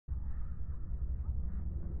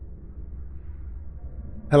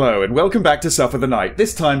Hello and welcome back to Suffer the Night,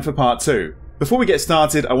 this time for part 2. Before we get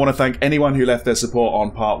started, I want to thank anyone who left their support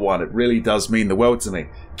on part 1. It really does mean the world to me.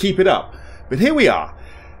 Keep it up. But here we are.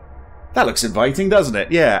 That looks inviting, doesn't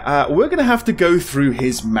it? Yeah, we're going to have to go through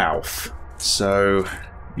his mouth. So,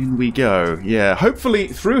 in we go. Yeah, hopefully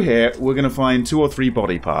through here we're going to find 2 or 3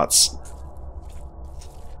 body parts.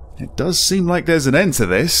 It does seem like there's an end to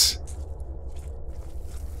this.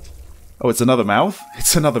 Oh, it's another mouth?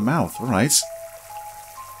 It's another mouth, alright.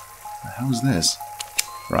 How's this?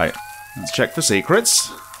 Right, let's check for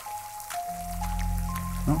secrets.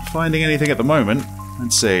 Not finding anything at the moment.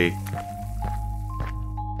 Let's see.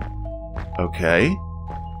 Okay.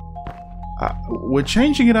 We're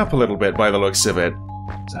changing it up a little bit by the looks of it.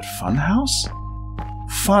 Is that Funhouse?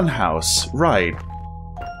 Funhouse, right.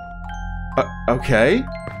 Okay.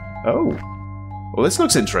 Oh. Well, this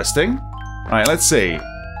looks interesting. Alright, let's see.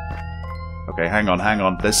 Okay, hang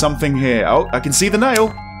on. There's something here. Oh, I can see the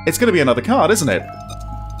nail. It's going to be another card, isn't it?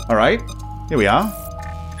 Alright, here we are.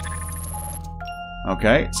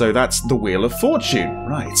 Okay, so that's the Wheel of Fortune.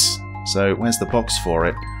 Right. So, where's the box for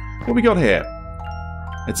it? What we got here?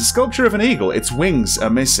 It's a sculpture of an eagle. Its wings are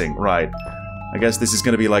missing. Right. I guess this is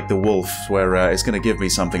going to be like the wolf, where it's going to give me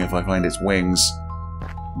something if I find its wings.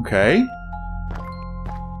 Okay.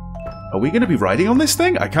 Are we going to be riding on this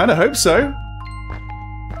thing? I kind of hope so.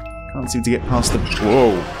 Can't seem to get past the...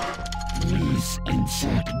 Whoa. Please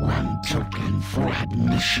insert 1 token for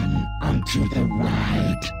admission onto the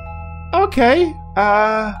ride. Okay.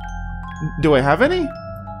 Do I have any?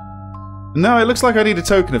 No, it looks like I need a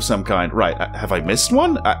token of some kind. Right, have I missed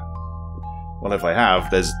one? Well, if I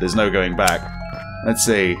have, there's no going back. Let's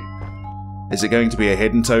see. Is it going to be a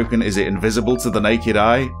hidden token? Is it invisible to the naked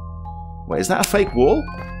eye? Wait, is that a fake wall?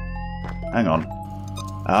 Hang on.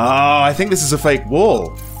 Oh, I think this is a fake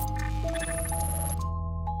wall.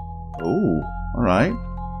 Ooh, alright.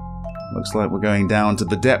 Looks like we're going down to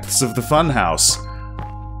the depths of the Funhouse.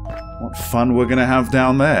 What fun we're gonna have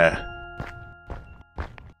down there.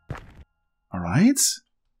 Alright.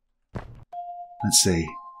 Let's see.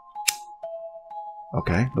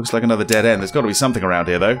 Okay, looks like another dead end. There's got to be something around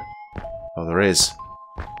here, though. Oh, there is.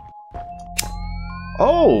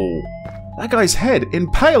 Oh! That guy's head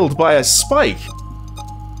impaled by a spike!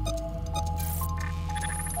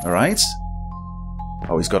 Alright.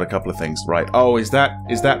 Oh, he's got a couple of things. Right. Oh, is that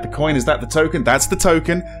the coin? Is that the token? That's the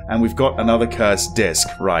token. And we've got another cursed disc.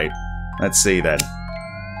 Right. Let's see then.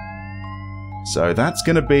 So that's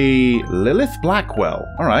going to be Lilith Blackwell.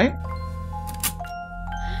 Alright.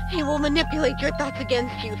 He will manipulate your thoughts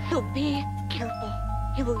against you, so be careful.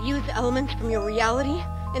 He will use elements from your reality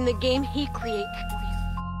in the game he creates for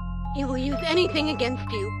you. He will use anything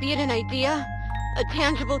against you, be it an idea, a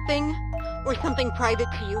tangible thing, or something private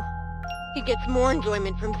to you. He gets more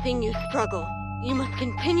enjoyment from seeing you struggle. You must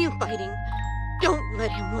continue fighting. Don't let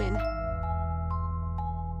him win.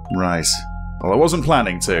 Right. Well, I wasn't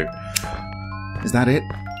planning to. Is that it?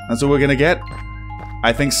 That's all we're gonna get?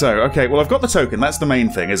 I think so. Okay, well, I've got the token. That's the main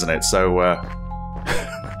thing, isn't it? So,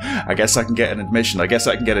 I guess I can get an admission. I guess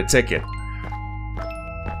I can get a ticket.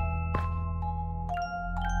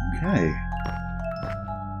 Okay.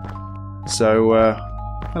 So,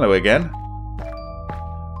 hello again.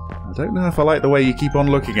 I don't know if I like the way you keep on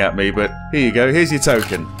looking at me, but here you go. Here's your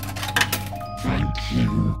token. Thank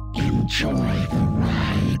you. Enjoy the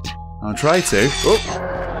ride. I'll try to. Oh.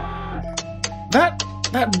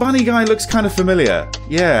 That bunny guy looks kind of familiar.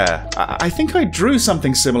 Yeah. I think I drew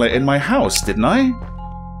something similar in my house, didn't I?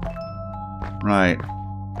 Right.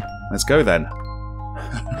 Let's go then.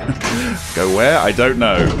 Go where? I don't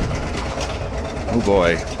know. Oh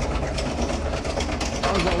boy.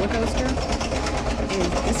 A roller coaster?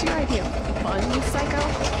 Is this your idea of fun, you psycho?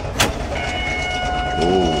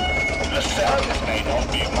 Ooh. The service may not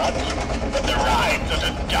be much, but the ride's at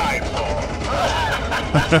a dive for.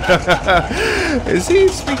 Is he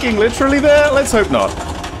speaking literally there? Let's hope not.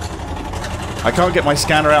 I can't get my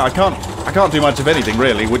scanner out. I can't do much of anything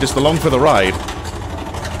really. We're just along for the ride.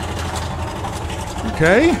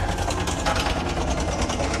 Okay.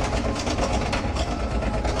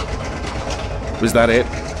 Was that it?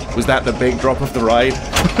 Was that the big drop of the ride?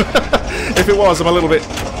 If it was, I'm a little bit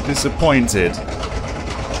disappointed.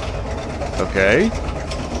 Okay.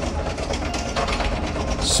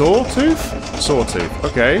 Sawtooth? Sawtooth.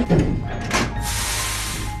 Okay.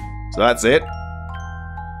 So that's it.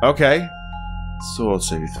 Okay.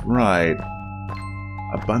 Sawtooth. Right.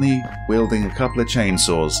 A bunny wielding a couple of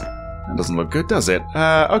chainsaws. That doesn't look good, does it?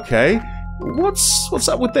 Okay. What's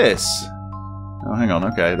up with this? Oh, hang on.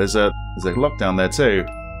 Okay, there's a lock down there too.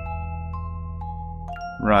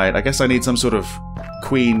 Right, I guess I need some sort of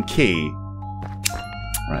queen key.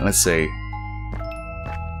 Right, let's see.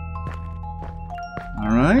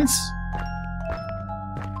 Alright.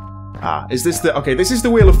 Ah, is this the... Okay, this is the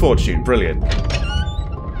Wheel of Fortune. Brilliant.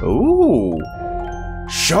 Ooh.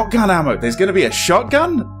 Shotgun ammo. There's going to be a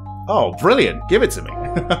shotgun? Oh, brilliant. Give it to me.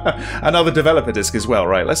 Another developer disc as well.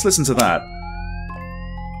 Right, let's listen to that.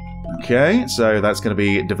 Okay, so that's going to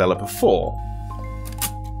be developer 4.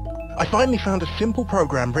 I finally found a simple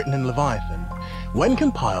program written in Leviathan. When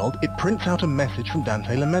compiled, it prints out a message from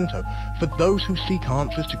Dante Lamento. For those who seek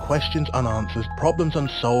answers to questions unanswered, problems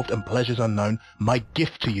unsolved, and pleasures unknown, my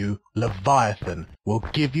gift to you, Leviathan, will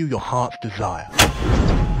give you your heart's desire.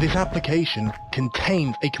 This application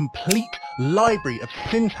contains a complete library of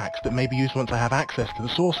syntax that may be used once I have access to the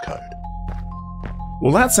source code.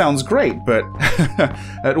 Well, that sounds great, but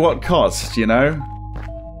at what cost, you know?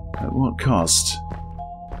 At what cost?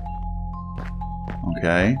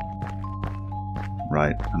 Okay.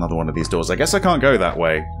 Right, another one of these doors. I guess I can't go that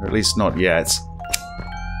way, or at least not yet.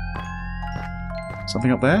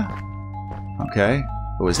 Something up there? Okay.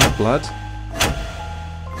 Oh, is that blood?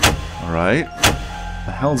 Alright.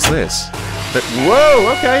 The hell's this? But,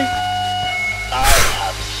 whoa, okay! I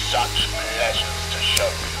have such pleasures to show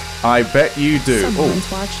you. I bet you do. Someone's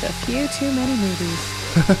watched a few too many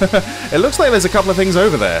movies. It looks like there's a couple of things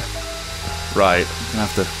over there. Right, I'm gonna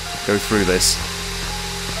have to go through this.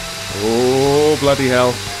 Oh, bloody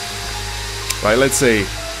hell. Right, let's see.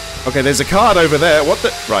 Okay, there's a card over there. What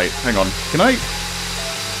the... Right, hang on. Can I...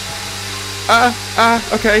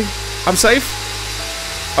 okay. I'm safe?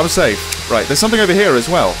 I'm safe. Right, there's something over here as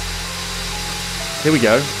well. Here we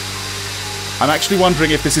go. I'm actually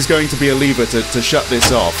wondering if this is going to be a lever to shut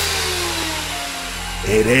this off.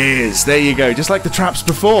 It is. There you go. Just like the traps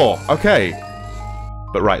before. Okay.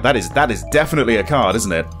 But right, that is definitely a card,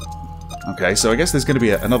 isn't it? Okay, so I guess there's going to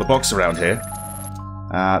be another box around here.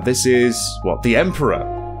 This is, what, the Emperor.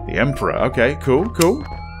 The Emperor, okay, cool, cool.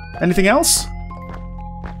 Anything else?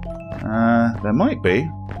 There might be.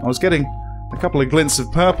 I was getting a couple of glints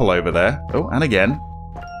of purple over there. Oh, and again.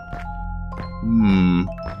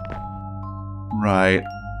 Right.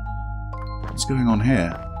 What's going on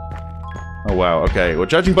here? Oh, wow, okay. Well,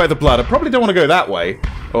 judging by the blood, I probably don't want to go that way.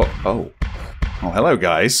 Oh, hello,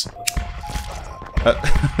 guys.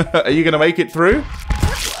 Are you going to make it through?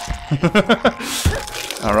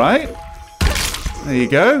 Alright. There you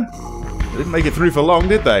go. They didn't make it through for long,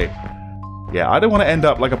 did they? Yeah, I don't want to end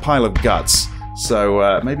up like a pile of guts.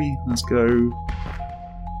 So, maybe let's go...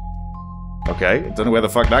 Okay, don't know where the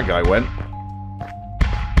fuck that guy went.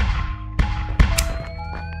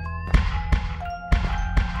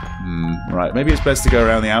 Right, maybe it's best to go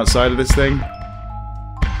around the outside of this thing.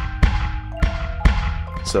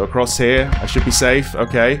 So across here, I should be safe.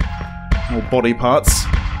 Okay. More body parts.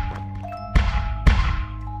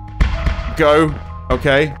 Go.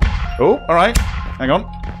 Okay. Oh, alright. Hang on.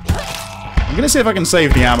 I'm gonna see if I can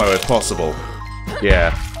save the ammo if possible.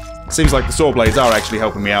 Yeah. Seems like the saw blades are actually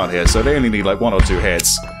helping me out here, so they only need like 1 or 2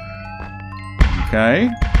 hits. Okay.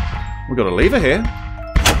 We've got a lever here.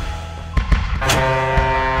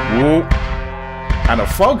 Whoa. And a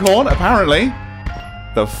foghorn, apparently.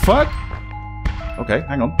 The fuck? Okay,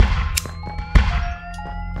 hang on.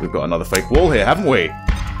 We've got another fake wall here, haven't we?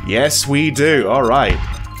 Yes, we do. Alright.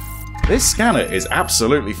 This scanner is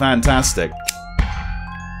absolutely fantastic.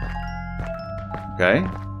 Okay.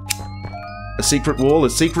 A secret wall, a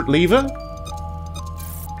secret lever?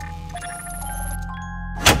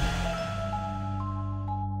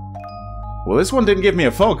 Well, this one didn't give me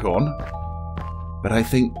a foghorn. But I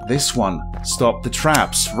think this one stopped the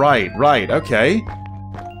traps. Right, okay.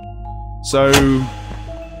 So...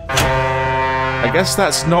 I guess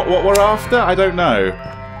that's not what we're after? I don't know.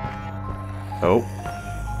 Oh.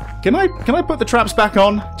 Can I put the traps back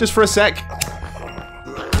on? Just for a sec?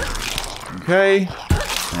 Okay.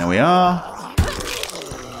 There we are.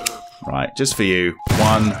 Right, just for you.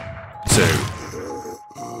 1, 2.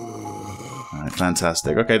 Alright,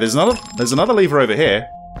 fantastic. Okay, there's another lever over here.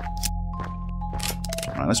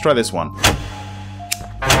 Alright, let's try this one.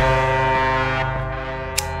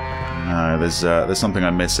 No, there's something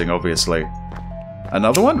I'm missing, obviously.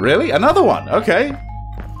 Another one? Really? Another one? Okay.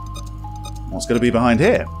 What's going to be behind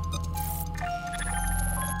here?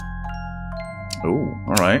 Ooh,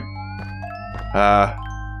 alright.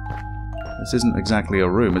 This isn't exactly a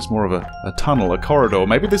room, it's more of a tunnel, a corridor.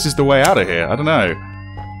 Maybe this is the way out of here, I don't know.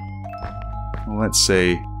 Well, let's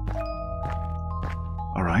see.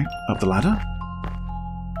 Alright, up the ladder.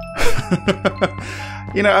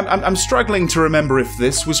 You know, I'm struggling to remember if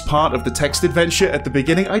this was part of the text adventure at the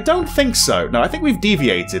beginning. I don't think so. No, I think we've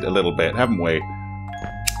deviated a little bit, haven't we?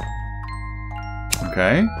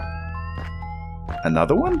 Okay.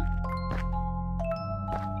 Another one?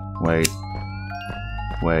 Wait.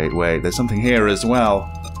 Wait. There's something here as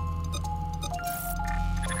well.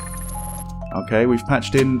 Okay, we've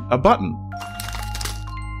patched in a button.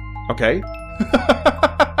 Okay.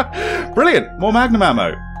 Brilliant! More magnum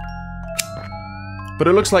ammo. But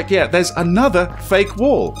it looks like, yeah, there's another fake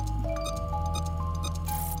wall.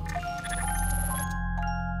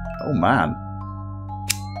 Oh, man.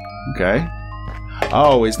 Okay.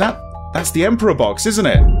 Oh, is that... That's the Emperor box, isn't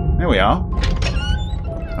it? There we are.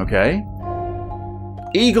 Okay.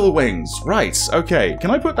 Eagle wings. Right, okay.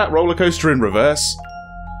 Can I put that roller coaster in reverse?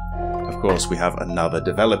 Of course, we have another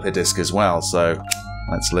developer disc as well, so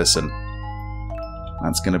let's listen.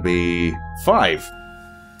 That's going to be 5.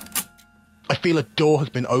 I feel a door has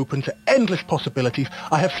been opened to endless possibilities.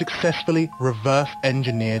 I have successfully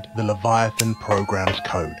reverse-engineered the Leviathan program's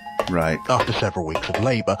code. Right. After several weeks of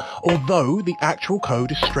labour, although the actual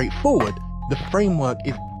code is straightforward, the framework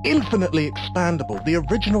is infinitely expandable. The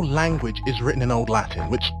original language is written in Old Latin,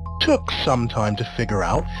 which took some time to figure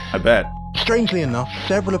out. I bet. Strangely enough,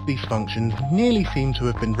 several of these functions nearly seem to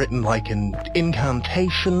have been written like an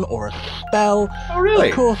incantation or a spell. Oh, really?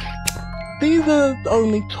 Of course, these are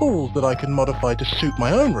only tools that I can modify to suit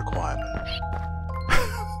my own requirements.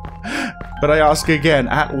 But I ask again,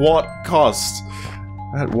 at what cost?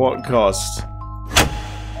 At what cost?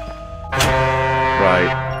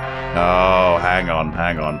 Right. Oh, hang on.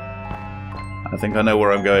 I think I know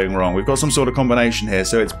where I'm going wrong. We've got some sort of combination here.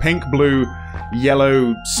 So it's pink, blue,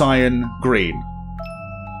 yellow, cyan, green.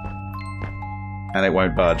 And it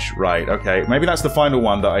won't budge. Right, okay. Maybe that's the final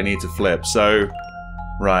one that I need to flip. So,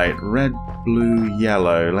 right. Red, blue,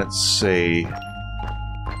 yellow. Let's see.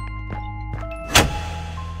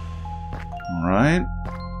 Alright.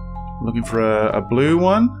 Looking for a blue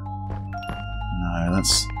one? No,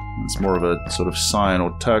 that's more of a sort of cyan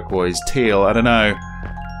or turquoise teal. I don't know.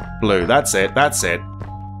 Blue. That's it.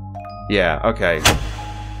 Yeah, okay.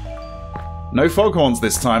 No foghorns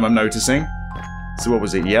this time, I'm noticing. So what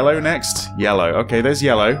was it? Yellow next? Yellow. Okay, there's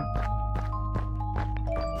yellow.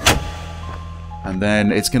 And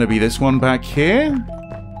then it's going to be this one back here.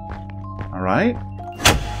 Alright.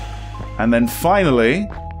 And then finally,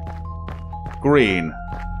 green.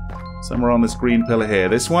 Somewhere on this green pillar here.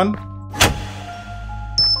 This one?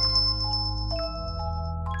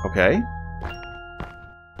 Okay.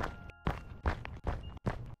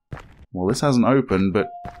 Well, this hasn't opened, but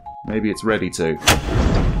maybe it's ready to.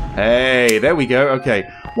 Hey, there we go. Okay.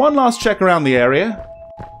 One last check around the area.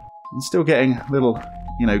 I'm still getting little,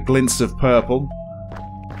 glints of purple.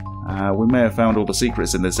 We may have found all the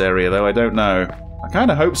secrets in this area, though. I don't know. I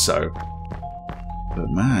kind of hope so. But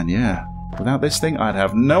man, yeah. Without this thing, I'd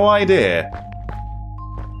have no idea.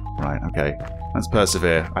 Right, okay. Let's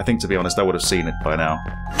persevere. I think, to be honest, I would have seen it by now.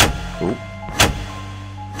 Ooh.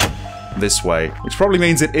 This way. Which probably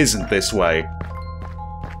means it isn't this way.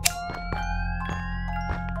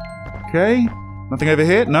 Okay. Nothing over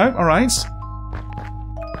here? No? Alright.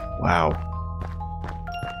 Wow.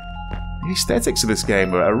 The aesthetics of this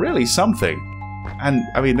game are really something. And,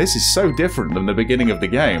 I mean, this is so different than the beginning of the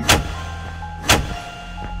game.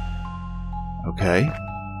 Okay.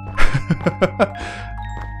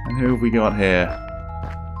 And who have we got here?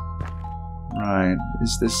 Right.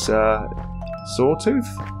 Is this, Sawtooth?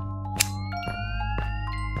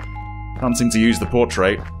 Can't seem to use the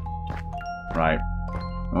portrait. Right.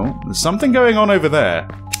 Oh, there's something going on over there.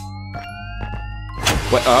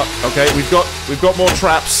 Wait, okay, we've got more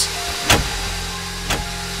traps.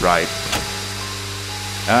 Right.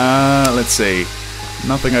 Let's see.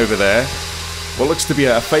 Nothing over there. What looks to be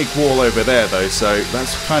a fake wall over there, though, so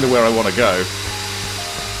that's kind of where I want to go.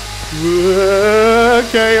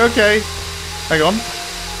 Okay. Hang on.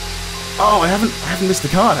 Oh, I haven't missed the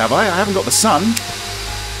card, have I? I haven't got the sun.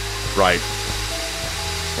 Right.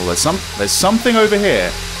 Well, there's something over here.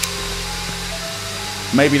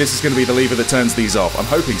 Maybe this is going to be the lever that turns these off. I'm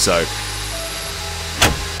hoping so.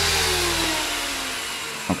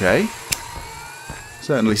 Okay.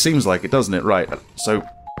 Certainly seems like it, doesn't it? Right. So,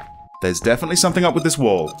 there's definitely something up with this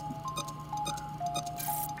wall.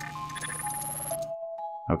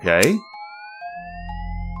 Okay.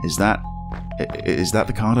 Is that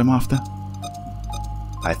the card I'm after?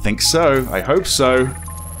 I think so. I hope so.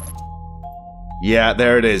 Yeah,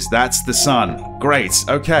 there it is. That's the sun. Great.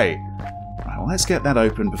 Okay. Right, well, let's get that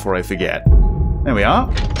open before I forget. There we are.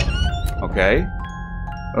 Okay.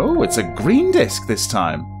 Oh, it's a green disc this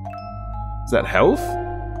time. Is that health?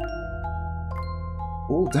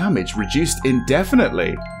 All damage reduced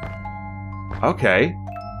indefinitely. Okay.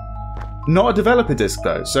 Not a developer disc,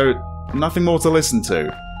 though, so nothing more to listen to.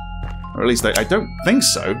 Or at least I don't think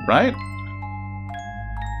so, right?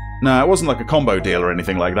 No, it wasn't like a combo deal or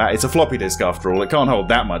anything like that. It's a floppy disk after all. It can't hold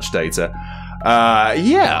that much data.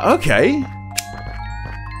 Yeah, okay.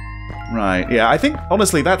 Right, yeah, I think,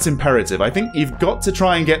 honestly, that's imperative. I think you've got to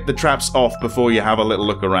try and get the traps off before you have a little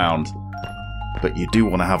look around. But you do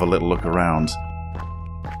want to have a little look around.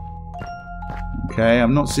 Okay,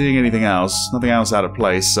 I'm not seeing anything else. Nothing else out of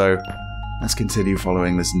place, so let's continue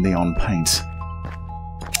following this neon paint.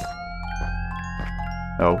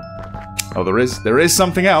 Oh. Oh, there is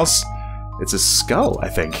something else. It's a skull, I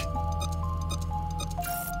think.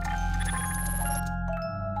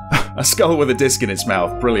 A skull with a disc in its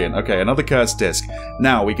mouth. Brilliant. Okay, another cursed disc.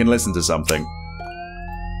 Now we can listen to something.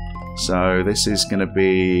 So this is going to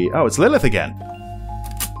be... Oh, it's Lilith again.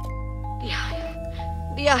 The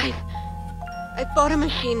eyes. The eyes. I bought a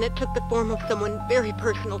machine that took the form of someone very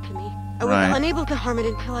personal to me. I was unable to harm it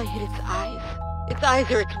until I hit its eyes. Its eyes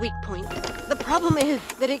are its weak point. The problem is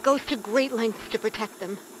that it goes to great lengths to protect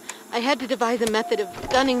them. I had to devise a method of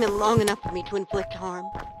stunning them long enough for me to inflict harm.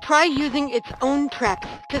 Try using its own traps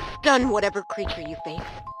to stun whatever creature you face.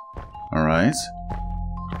 Alright.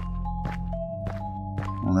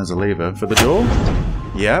 Well, there's a lever for the door.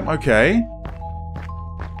 Yep, okay.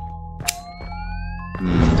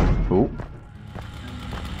 Oh.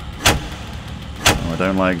 Oh, I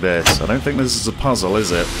don't like this. I don't think this is a puzzle,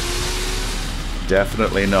 is it?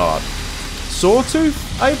 Definitely not.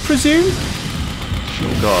 Sawtooth, I presume?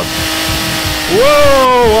 Oh god.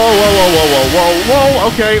 Whoa! Whoa, whoa, whoa, whoa, whoa, whoa, whoa!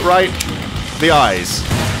 Okay, right. The eyes.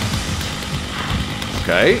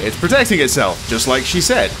 Okay, it's protecting itself, just like she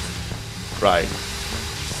said. Right.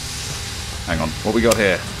 Hang on, what we got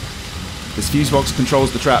here? This fuse box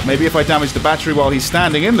controls the trap. Maybe if I damage the battery while he's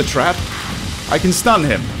standing in the trap, I can stun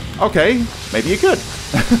him. Okay, maybe you could.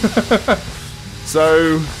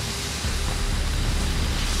 So...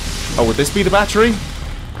 Oh, would this be the battery?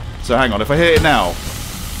 So hang on, if I hit it now...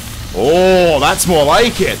 Oh, that's more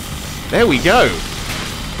like it. There we go.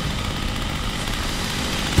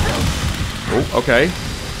 Oh, okay.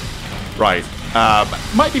 Right.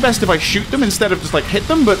 Might be best if I shoot them instead of just, like, hit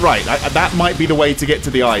them, but right. That might be the way to get to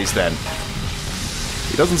the eyes, then.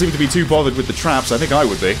 He doesn't seem to be too bothered with the traps. I think I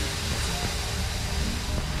would be.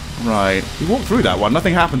 Right. He walked through that one.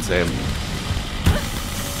 Nothing happened to him.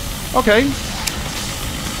 Okay.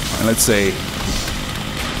 Right, let's see.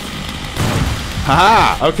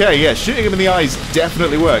 Haha! Okay, yeah, shooting him in the eyes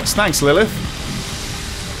definitely works. Thanks, Lilith.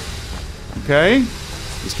 Okay.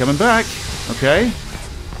 He's coming back. Okay.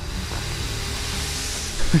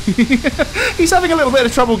 He's having a little bit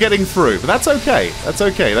of trouble getting through, but that's okay. That's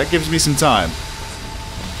okay. That gives me some time.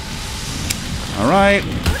 Alright.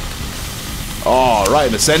 Oh, right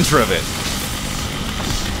in the center of it.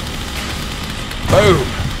 Boom!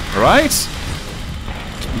 Alright.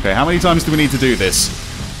 Okay, how many times do we need to do this?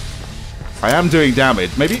 I am doing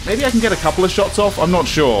damage. Maybe I can get a couple of shots off? I'm not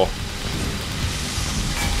sure.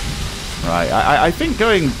 Right, I think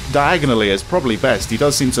going diagonally is probably best. He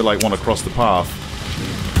does seem to, like, want to cross the path.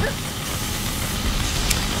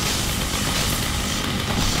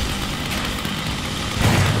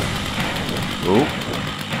 Ooh.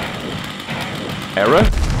 Error?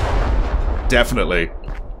 Definitely.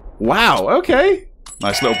 Wow, okay.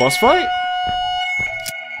 Nice little boss fight.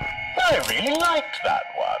 I really liked that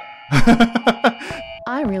one.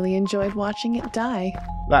 I really enjoyed watching it die.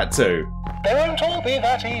 That too. They won't all be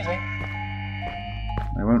that easy.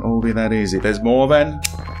 They won't all be that easy. There's more then?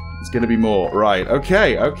 There's gonna be more. Right,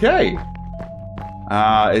 okay, okay.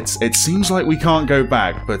 It seems like we can't go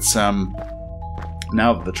back, but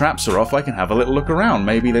now that the traps are off, I can have a little look around.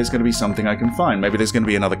 Maybe there's gonna be something I can find. Maybe there's gonna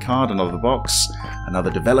be another card, another box, another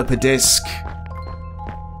developer disc.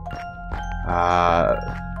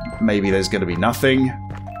 Maybe there's gonna be nothing.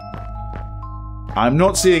 I'm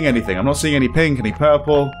not seeing anything. I'm not seeing any pink, any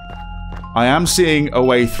purple. I am seeing a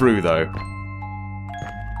way through, though.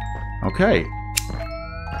 Okay.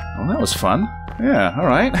 Well, that was fun. Yeah,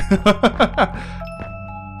 alright.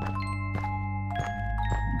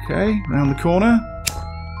 Okay, round the corner.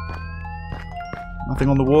 Nothing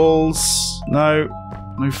on the walls. No.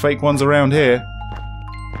 No fake ones around here.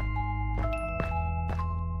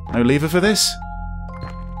 No lever for this?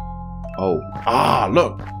 Oh. Ah,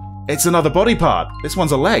 look! It's another body part. This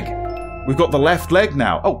one's a leg. We've got the left leg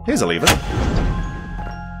now. Oh, here's a lever.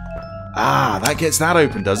 Ah, that gets that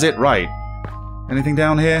open, does it? Right. Anything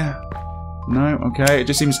down here? No? Okay. It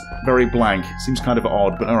just seems very blank. Seems kind of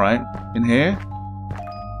odd, but alright. In here?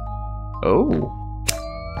 Oh.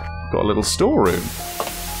 Got a little storeroom.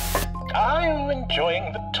 Are you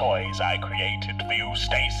enjoying the toys I created for you,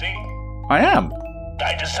 Stacy? I am.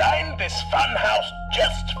 I designed this funhouse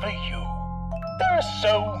just for you. There are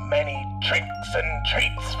so many tricks and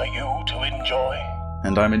treats for you to enjoy.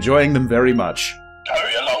 And I'm enjoying them very much.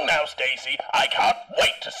 Hurry along now, Stacy. I can't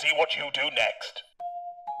wait to see what you do next.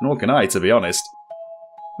 Nor can I, to be honest.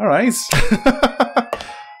 Alright.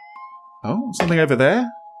 Oh, something over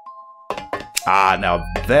there? Ah, now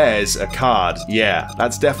there's a card. Yeah,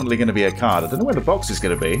 that's definitely going to be a card. I don't know where the box is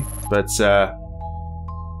going to be, but,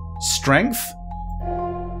 strength?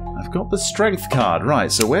 I've got the strength card.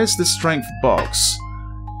 Right, so where's the strength box?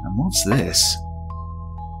 And what's this?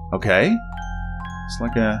 Okay. It's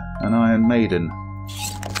like an Iron Maiden.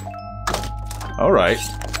 Alright.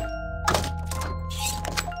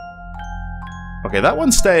 Okay, that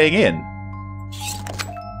one's staying in.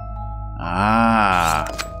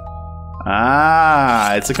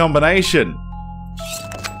 Ah, it's a combination.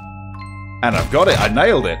 And I've got it. I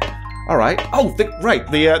nailed it. All right. Oh, the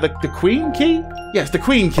queen key? Yes, the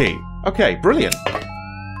queen key. Okay, brilliant.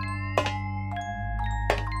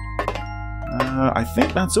 I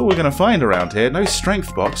think that's all we're going to find around here. No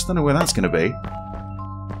strength box. Don't know where that's going to be.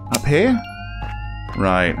 Up here?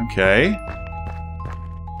 Right, okay.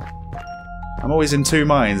 I'm always in two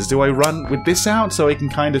minds. Do I run with this out so I can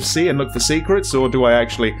kind of see and look for secrets, or do I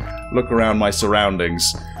actually look around my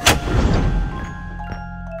surroundings?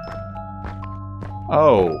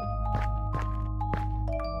 Oh.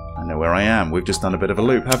 I know where I am. We've just done a bit of a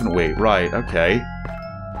loop, haven't we? Right, okay.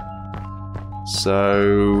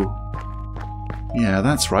 So... yeah,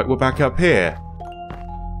 that's right. We're back up here.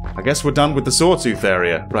 I guess we're done with the Sawtooth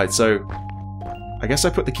area. Right, so... I guess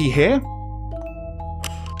I put the key here?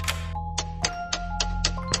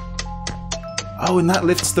 Oh, and that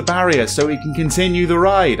lifts the barrier so we can continue the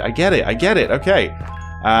ride. I get it, okay.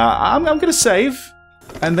 I'm gonna save,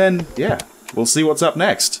 and then, yeah, we'll see what's up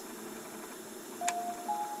next.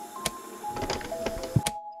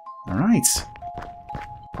 Alright.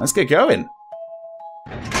 Let's get going.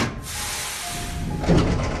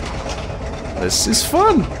 This is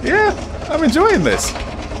fun, yeah, I'm enjoying this.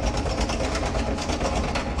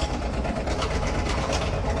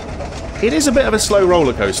 It is a bit of a slow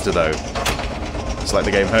roller coaster, though. It's like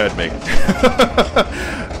the game heard me.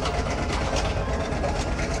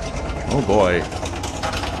 Oh boy.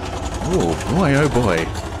 Oh boy, oh boy.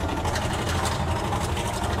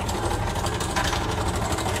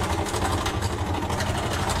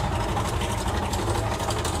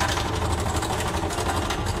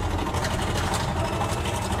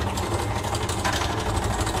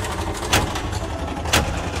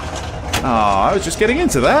 Ah, I was just getting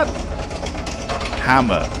into that.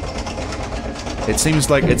 Hammer. It seems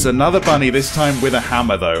like it's another bunny, this time with a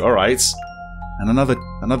hammer, though. Alright. And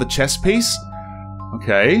another chess piece?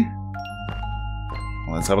 Okay.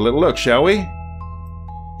 Well, let's have a little look, shall we?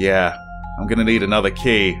 Yeah. I'm gonna need another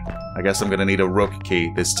key. I guess I'm gonna need a rook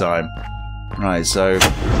key this time. Right, so...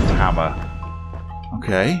 hammer.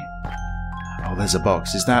 Okay. Oh, there's a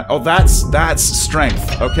box. Is that... oh, that's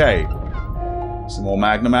strength. Okay. Some more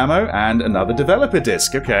magnum ammo and another developer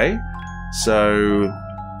disc. Okay. So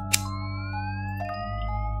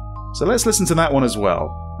let's listen to that one as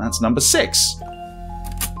well. That's number 6.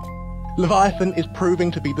 Leviathan is proving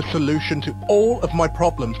to be the solution to all of my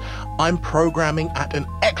problems. I'm programming at an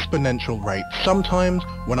exponential rate. Sometimes,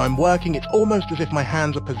 when I'm working, it's almost as if my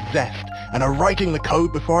hands are possessed and are writing the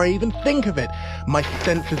code before I even think of it. My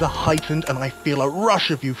senses are heightened and I feel a rush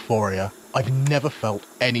of euphoria. I've never felt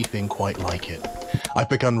anything quite like it. I've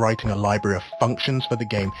begun writing a library of functions for the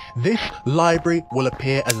game. This library will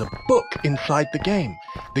appear as a book inside the game.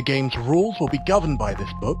 The game's rules will be governed by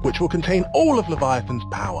this book, which will contain all of Leviathan's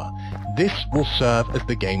power. This will serve as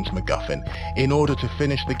the game's MacGuffin. In order to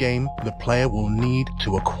finish the game, the player will need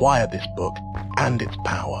to acquire this book and its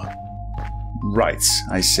power. Right,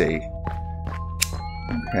 I see.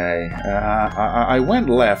 Okay, I went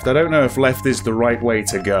left. I don't know if left is the right way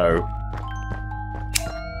to go.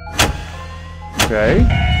 Okay.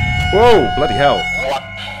 Whoa, bloody hell. What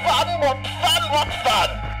fun, what fun, what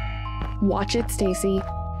fun! Watch it, Stacy.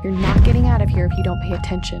 You're not getting out of here if you don't pay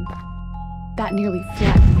attention. That nearly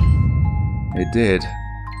flattened me. It did.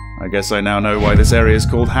 I guess I now know why this area is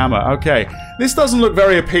called Hammer. Okay, this doesn't look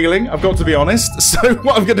very appealing, I've got to be honest. So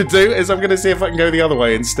what I'm going to do is I'm going to see if I can go the other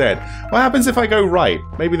way instead. What happens if I go right?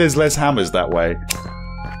 Maybe there's less hammers that way.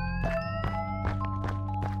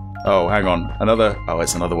 Oh, hang on. Oh,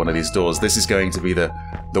 it's another one of these doors. This is going to be the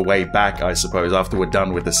way back, I suppose, after we're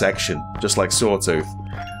done with the section. Just like Sawtooth.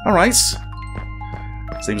 Alright.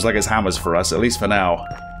 Seems like it's hammers for us, at least for now.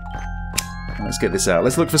 Let's get this out.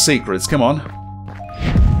 Let's look for secrets. Come on.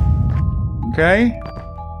 Okay.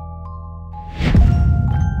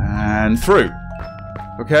 And through.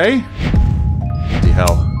 Okay. Bloody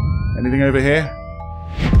hell. Anything over here?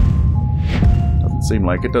 seem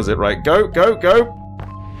like it, does it? Right, go, go, go!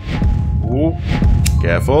 Ooh,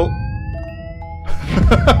 careful.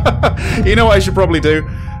 You know what I should probably do?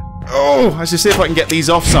 Oh, I should see if I can get these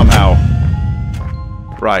off somehow.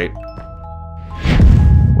 Right.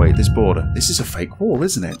 Wait, this border. This is a fake wall,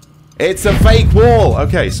 isn't it? It's a fake wall!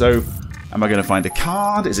 Okay, so... Am I going to find a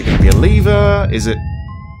card? Is it going to be a lever? Is it...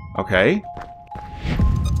 Okay.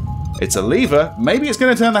 It's a lever. Maybe it's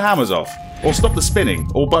going to turn the hammers off. Or stop the spinning.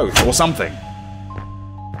 Or both. Or something.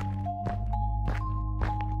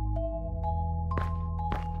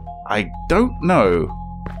 I don't know.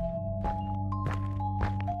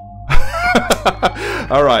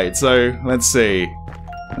 Alright, so let's see.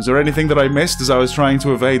 Was there anything that I missed as I was trying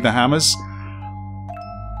to evade the hammers?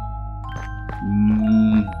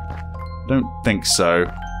 Don't think so.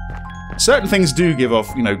 Certain things do give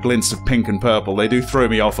off, you know, glints of pink and purple. They do throw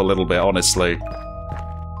me off a little bit, honestly.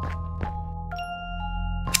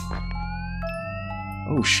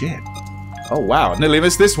 Oh, shit. Oh, wow. Nearly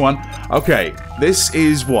missed this one. Okay, this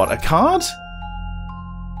is what? A card?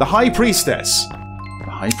 The High Priestess.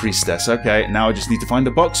 The High Priestess. Okay, now I just need to find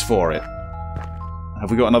a box for it.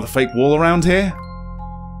 Have we got another fake wall around here?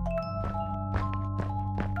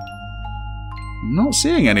 Not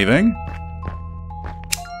seeing anything.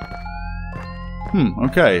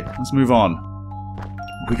 Okay. Let's move on. What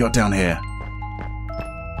have we got down here?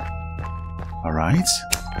 Alright.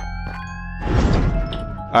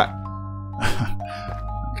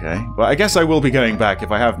 Okay. Well, I guess I will be going back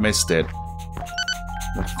if I have missed it.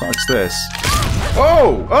 What the fuck's this?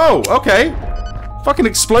 Oh! Oh! Okay! Fucking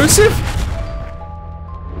explosive?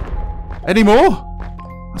 Any more?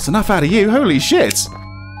 That's enough out of you. Holy shit!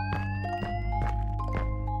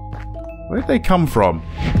 Where'd they come from?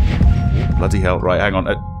 Bloody hell. Right, hang on.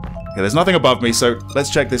 Okay, there's nothing above me, so let's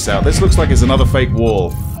check this out. This looks like it's another fake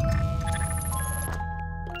wall.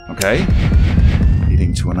 Okay.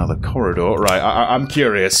 Leading to another corridor. Right, I'm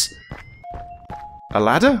curious. A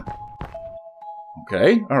ladder?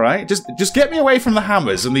 Okay, alright. Just get me away from the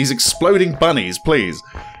hammers and these exploding bunnies, please.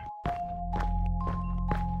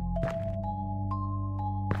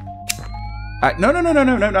 No.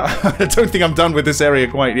 I don't think I'm done with this area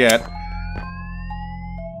quite yet.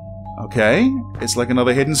 Okay, it's like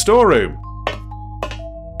another hidden storeroom.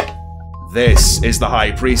 This is the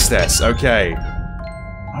High Priestess. Okay.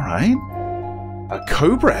 Alright. A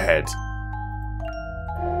Cobra head.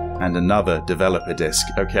 And another developer disc.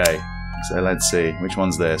 Okay. So let's see. Which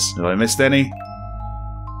one's this? Have I missed any?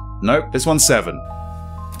 Nope, this one's 7.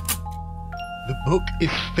 The book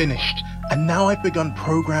is finished, and now I've begun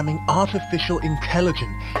programming artificial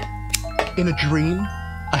intelligence. In a dream,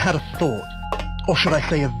 I had a thought, or should I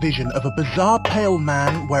say a vision, of a bizarre pale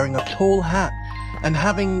man wearing a tall hat and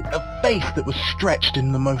having a face that was stretched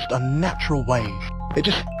in the most unnatural ways. It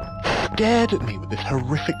just stared at me with this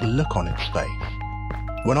horrific look on its face.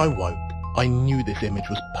 When I woke, I knew this image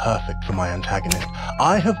was perfect for my antagonist.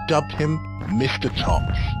 I have dubbed him Mr.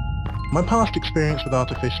 Tops. My past experience with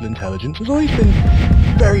artificial intelligence has always been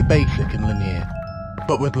very basic and linear.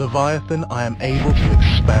 But with Leviathan, I am able to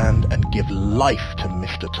expand and give life to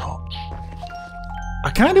Mr. Tops.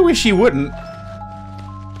 I kind of wish you wouldn't.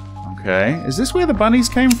 Okay, is this where the bunnies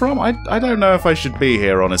came from? I don't know if I should be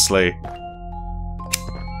here, honestly.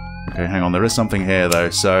 Okay, hang on, there is something here, though,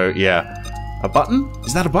 so, yeah. A button?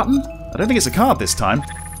 Is that a button? I don't think it's a card this time.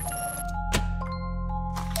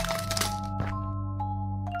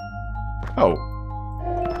 Oh.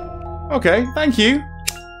 Okay, thank you.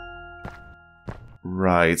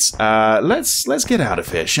 Right, let's get out of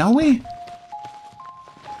here, shall we?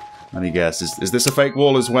 Let me guess, is this a fake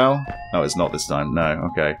wall as well? No, it's not this time. No,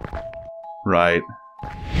 okay. Right.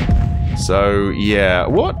 So, yeah.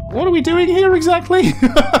 What are we doing here exactly?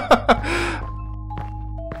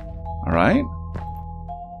 Alright.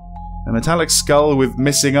 A metallic skull with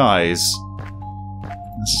missing eyes.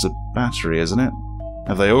 This is a battery, isn't it?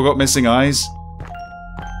 Have they all got missing eyes?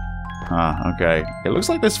 Ah, okay. It looks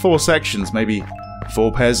like there's 4 sections, maybe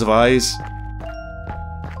 4 pairs of eyes.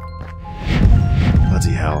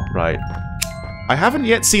 Bloody hell, right. I haven't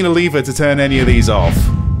yet seen a lever to turn any of these off.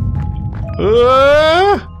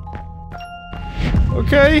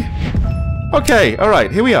 Okay. Okay,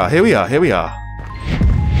 alright, here we are.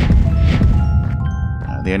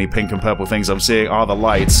 The only pink and purple things I'm seeing are the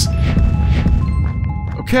lights.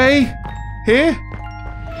 Okay. Here.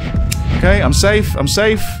 Okay, I'm safe.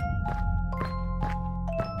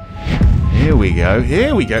 Here we go.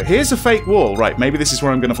 Here's a fake wall. Right, maybe this is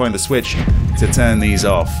where I'm going to find the switch to turn these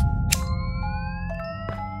off.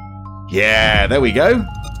 Yeah, there we go.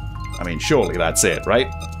 I mean, surely that's it, right?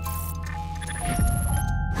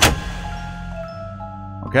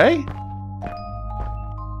 Okay.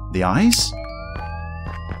 The eyes?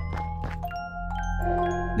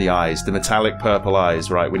 The eyes. The metallic purple eyes.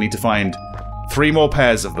 Right, we need to find 3 more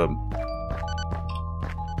pairs of them.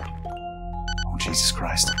 Oh, Jesus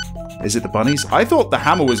Christ. Is it the bunnies? I thought the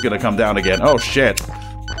hammer was going to come down again. Oh, shit.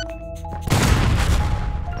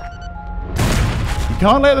 You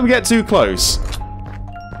can't let them get too close.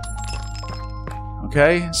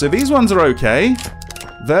 Okay, so these ones are okay.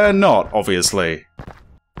 They're not, obviously.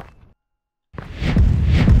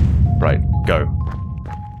 Right, go.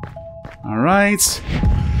 Alright.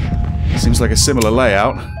 Seems like a similar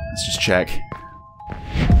layout. Let's just check.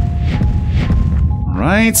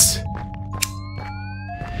 Alright.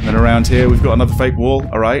 And then around here we've got another fake wall.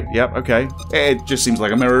 Alright, yep, okay. It just seems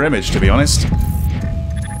like a mirror image, to be honest.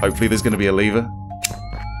 Hopefully there's going to be a lever.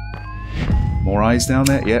 More eyes down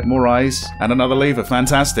there? Yeah, more eyes. And another lever.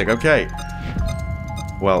 Fantastic, okay.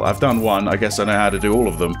 Well, I've done one. I guess I know how to do all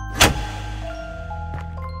of them.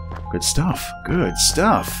 Good stuff. Good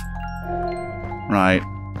stuff. Right.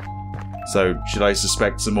 So, should I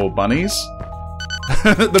suspect some more bunnies?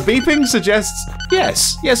 The beeping suggests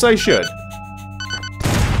yes. Yes, I should.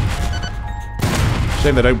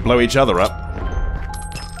 Shame they don't blow each other up.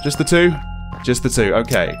 Just the 2? Just the 2.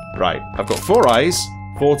 Okay. Right. I've got 4 eyes.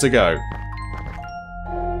 4 to go.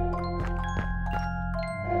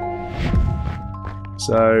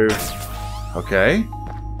 So, okay.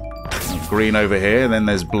 Green over here, and then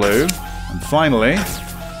there's blue. And finally,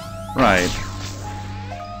 right.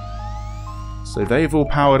 So they've all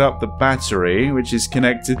powered up the battery, which is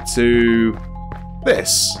connected to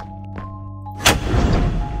this.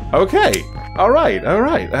 Okay. Alright,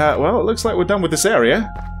 alright. Well, it looks like we're done with this area.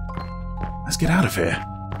 Let's get out of here.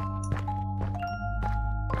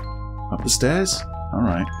 Up the stairs?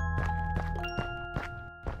 Alright.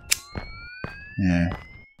 Yeah.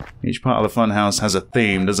 Each part of the funhouse has a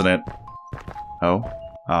theme, doesn't it? Oh.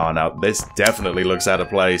 Oh, no. This definitely looks out of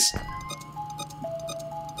place.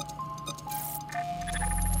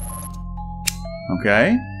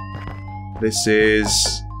 Okay. This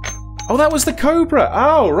is... Oh, that was the Cobra!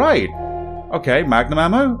 Oh, right! Okay, magnum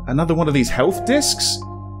ammo. Another one of these health discs.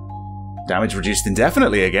 Damage reduced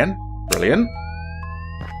indefinitely again. Brilliant.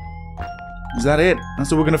 Is that it?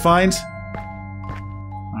 That's all we're gonna find?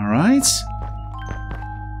 Alright.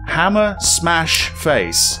 Hammer, smash,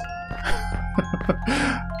 face.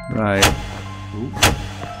 Right. Ooh.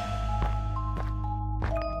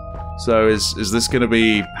 So is this gonna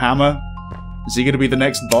be Hammer? Is he gonna be the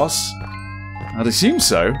next boss? I'd assume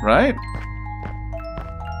so, right?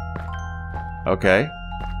 Okay.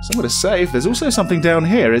 Somewhere to save. There's also something down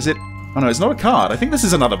here. Is it? Oh no, it's not a card. I think this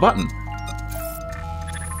is another button.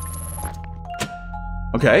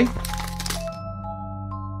 Okay.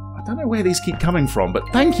 I don't know where these keep coming from, but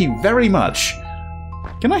thank you very much.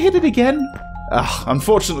 Can I hit it again? Ugh,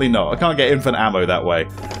 unfortunately not. I can't get infinite ammo that way.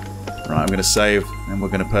 Right, I'm going to save, and we're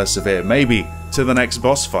going to persevere. Maybe to the next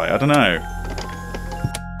boss fight. I don't know.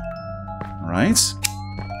 Right.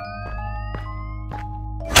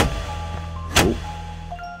 Ooh.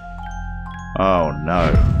 Oh,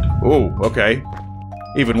 no. Oh, okay.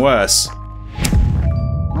 Even worse.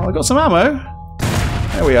 Well, I got some ammo.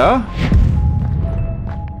 There we are.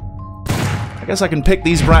 I guess I can pick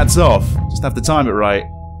these brats off. Just have to time it right.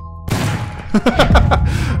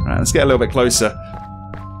 Right, let's get a little bit closer.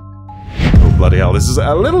 Oh, bloody hell. This is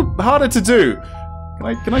a little harder to do.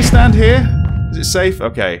 Can I stand here? Is it safe?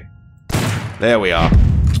 Okay. There we are.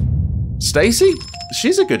 Stacy?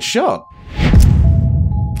 She's a good shot.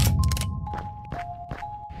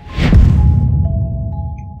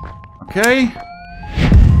 Okay.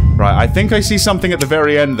 Right, I think I see something at the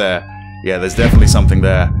very end there. Yeah, there's definitely something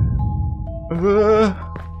there.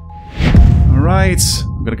 Alright.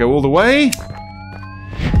 I'm gonna go all the way.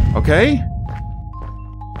 Okay.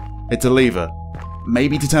 It's a lever.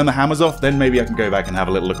 Maybe to turn the hammers off, then maybe I can go back and have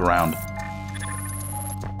a little look around.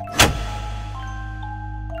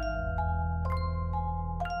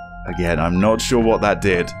 Again, I'm not sure what that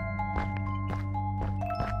did.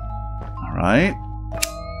 Alright.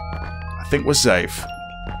 I think we're safe.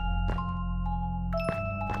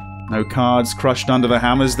 No cards crushed under the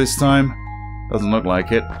hammers this time? Doesn't look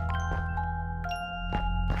like it.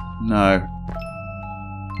 No.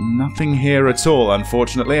 Nothing here at all,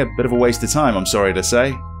 unfortunately. A bit of a waste of time, I'm sorry to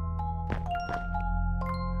say.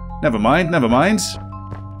 Never mind, never mind.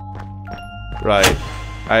 Right.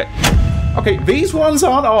 Okay, these ones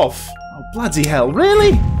aren't off. Oh, bloody hell,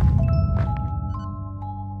 really?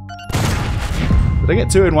 Did I get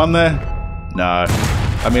 2 in 1 there? No.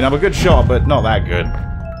 I mean, I'm a good shot, but not that good.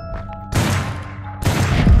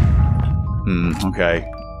 Okay.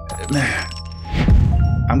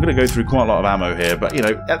 I'm going to go through quite a lot of ammo here, but, you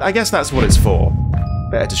know, I guess that's what it's for.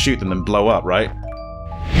 Better to shoot them than blow up, right?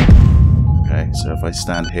 Okay, so if I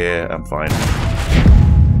stand here, I'm fine.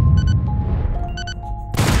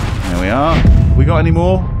 There we are. We got any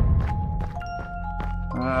more?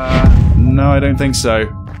 No, I don't think so.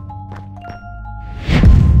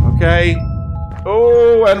 Okay.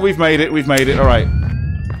 Oh, and we've made it. We've made it. All right.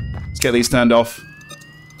 Let's get these turned off.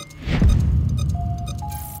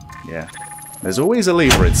 Yeah. There's always a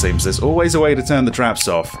lever, it seems. There's always a way to turn the traps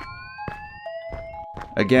off.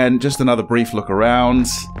 Again, just another brief look around.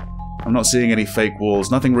 I'm not seeing any fake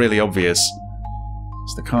walls. Nothing really obvious.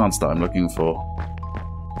 It's the cards that I'm looking for.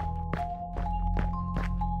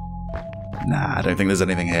 Nah, I don't think there's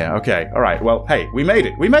anything here. Okay, alright. Well, hey, we made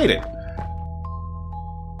it. We made it!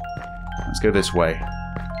 Let's go this way.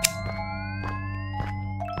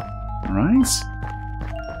 Alright.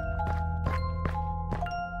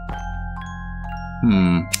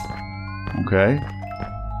 Okay.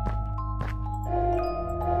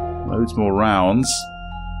 Loads more rounds.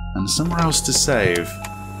 And somewhere else to save.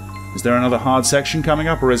 Is there another hard section coming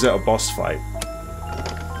up, or is it a boss fight?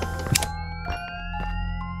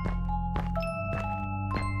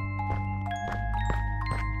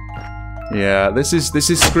 Yeah, this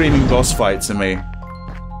is screaming boss fight to me.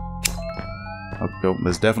 Oh,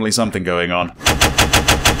 there's definitely something going on.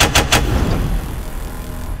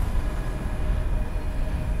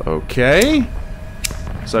 Okay.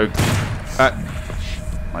 So,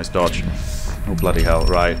 nice dodge. Oh, bloody hell,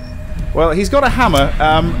 right. Well, he's got a hammer.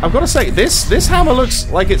 I've got to say, this hammer looks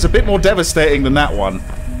like it's a bit more devastating than that one.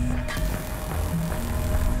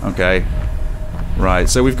 Okay. Right,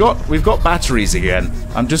 so we've got batteries again.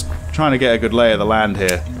 I'm just trying to get a good lay of the land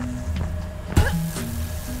here.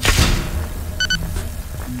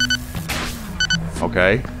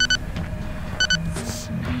 Okay.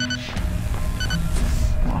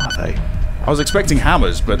 What are they? I was expecting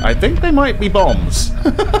hammers, but I think they might be bombs.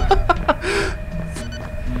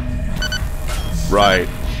 Right.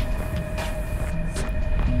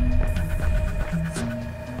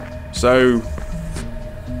 So,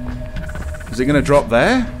 is it going to drop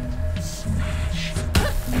there?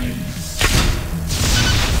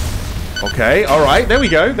 Okay, alright, there we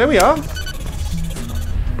go, there we are.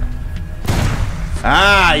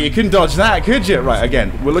 Ah, you couldn't dodge that, could you? Right,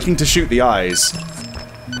 again, we're looking to shoot the eyes.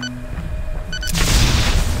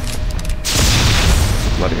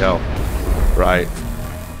 Bloody hell. Right.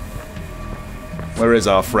 Where is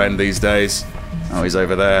our friend these days? Oh, he's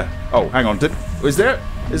over there. Oh, hang on, is there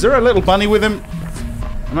a little bunny with him?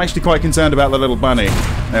 I'm actually quite concerned about the little bunny.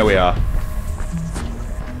 There we are.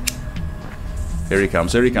 Here he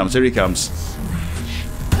comes, here he comes, here he comes.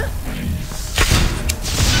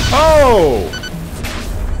 Oh!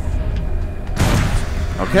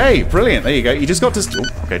 Okay, brilliant. There you go. You just got to...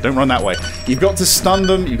 Oh, okay, don't run that way. You've got to stun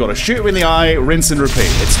them, you've got to shoot them in the eye, rinse and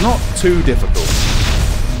repeat. It's not too difficult.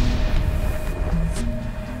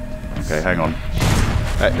 Okay, hang on.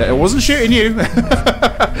 I wasn't shooting you.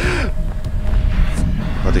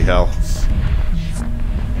 Bloody hell.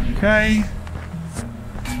 Okay.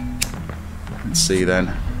 Let's see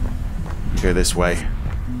then. Go this way.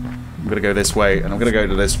 I'm gonna go this way, and I'm gonna go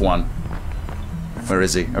to this one. Where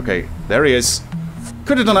is he? Okay, there he is.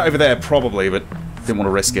 Could have done it over there, probably, but didn't want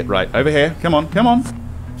to risk it. Right, over here. Come on, come on.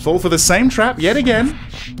 Fall for the same trap yet again.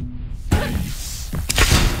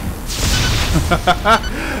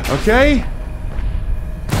 Okay.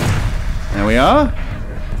 There we are.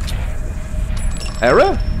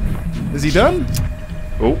 Error? Is he done?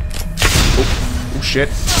 Oh. Oh, oh shit.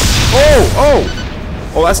 Oh,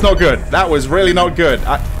 oh! Oh, that's not good. That was really not good.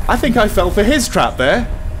 I think I fell for his trap there.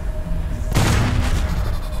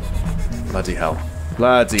 Bloody hell.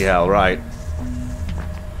 Bloody hell, right.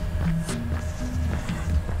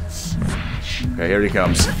 Okay, here he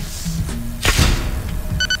comes.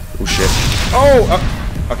 Oh shit. Oh!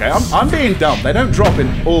 Okay, I'm being dumb. They don't drop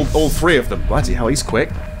in all three of them. Bloody hell, he's quick.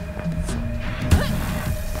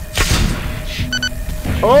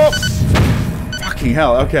 Oh! Fucking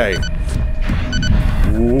hell, okay.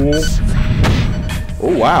 Ooh.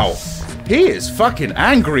 Oh, wow. He is fucking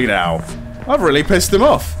angry now. I've really pissed him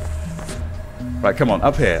off. Right, come on,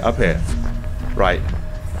 up here, up here. Right.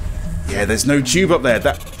 Yeah, there's no tube up there.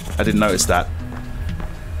 I didn't notice that.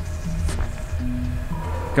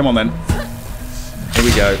 Come on, then. Here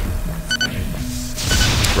we go.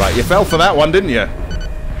 Right, you fell for that one, didn't you?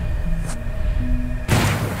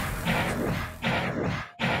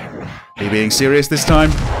 Are you being serious this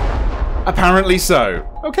time? Apparently so.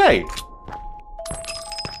 Okay.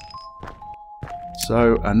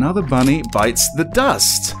 So, another bunny bites the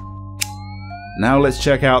dust. Now let's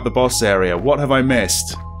check out the boss area. What have I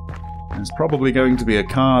missed? There's probably going to be a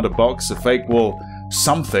card, a box, a fake wall,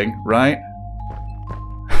 something, right?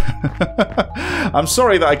 I'm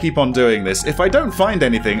sorry that I keep on doing this. If I don't find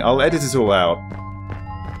anything, I'll edit it all out.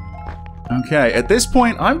 Okay, at this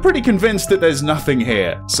point, I'm pretty convinced that there's nothing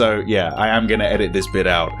here. So, yeah, I am going to edit this bit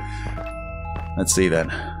out. Let's see then.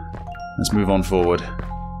 Let's move on forward.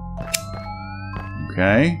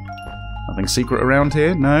 Okay. Nothing secret around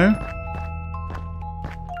here? No?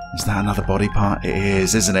 Is that another body part? It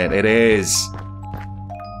is, isn't it? It is.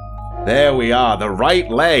 There we are, the right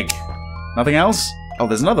leg. Nothing else? Oh,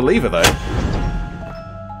 there's another lever, though.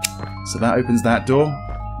 So that opens that door.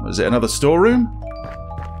 Was it another storeroom?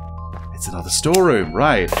 It's another storeroom,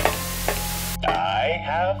 right. I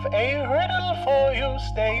have a riddle for you,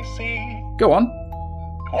 Stacy. Go on.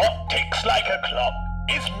 What ticks like a clock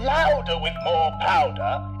is louder with more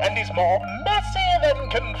powder and is more messy than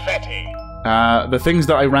confetti. The things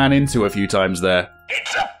that I ran into a few times there.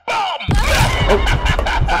 It's a bomb! Oh,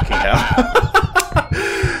 fucking hell.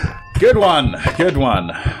 Good one, good one.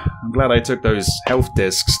 I'm glad I took those health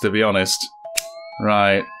discs, to be honest.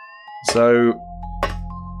 Right, so...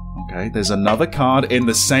 Okay, there's another card in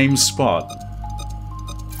the same spot.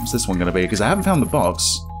 What's this one going to be? Because I haven't found the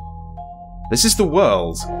box. This is the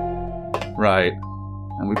world. Right.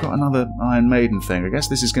 And we've got another Iron Maiden thing. I guess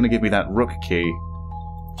this is going to give me that rook key.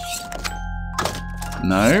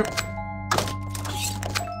 No.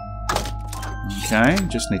 Okay,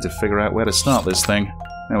 just need to figure out where to start this thing.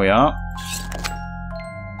 There we are.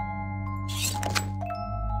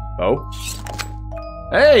 Oh.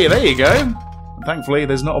 Hey, there you go! And thankfully,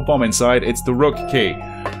 there's not a bomb inside, it's the rook key.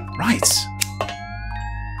 Right.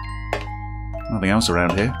 Nothing else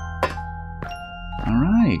around here.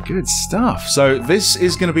 Alright, good stuff. So this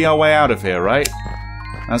is going to be our way out of here, right?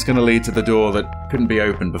 That's going to lead to the door that couldn't be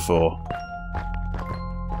opened before.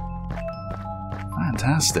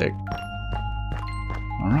 Fantastic.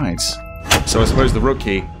 Alright. So I suppose the rook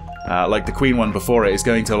key, like the queen one before it, is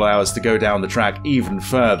going to allow us to go down the track even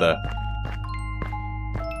further.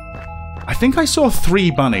 I think I saw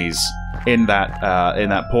 3 bunnies in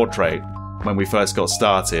that portrait when we first got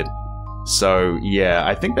started. So, yeah,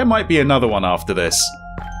 I think there might be another one after this.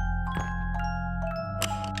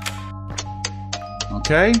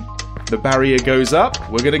 Okay, the barrier goes up.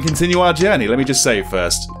 We're going to continue our journey. Let me just save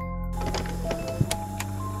first.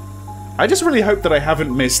 I just really hope that I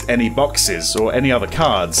haven't missed any boxes or any other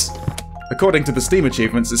cards. According to the Steam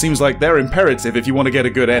achievements, it seems like they're imperative if you want to get a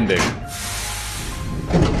good ending.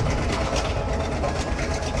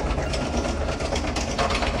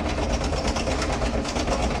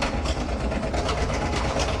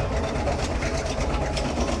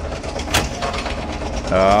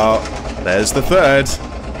 Oh, there's the third.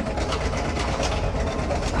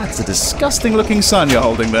 That's a disgusting looking sun you're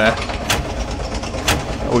holding there.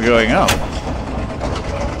 We're going up.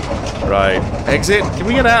 Right. Exit. Can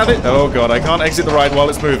we get out of it? Oh god, I can't exit the ride while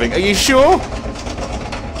it's moving. Are you sure?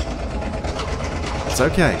 It's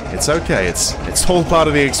okay. It's okay. It's all part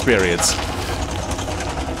of the experience.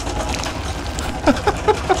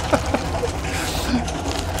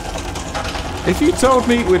 If you told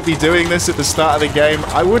me we'd be doing this at the start of the game,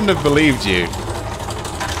 I wouldn't have believed you.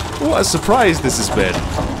 What a surprise this has been.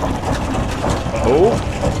 Oh.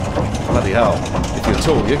 Bloody hell. If you're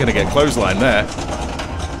tall, you're going to get clothesline there.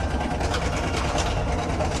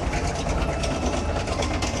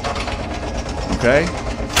 Okay.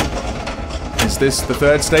 Is this the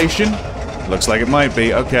third station? Looks like it might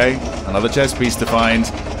be. Okay. Another chess piece to find.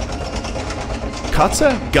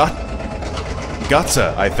 Cutter?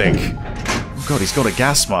 Gutter, I think. Oh god, he's got a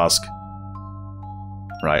gas mask.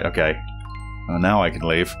 Right, okay. Oh, now I can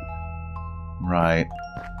leave. Right.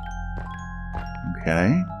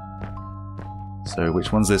 Okay. So,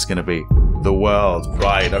 which one's this going to be? The world.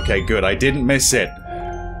 Right, okay, good. I didn't miss it.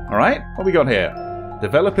 Alright, what we got here?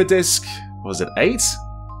 Developer disc. Was it 8?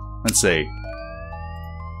 Let's see.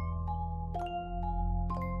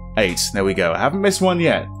 8. There we go. I haven't missed one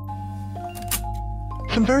yet.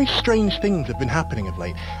 Some very strange things have been happening of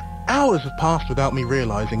late. Hours have passed without me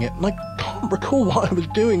realizing it, and I can't recall what I was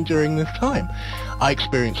doing during this time. I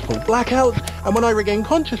experienced full blackouts, and when I regain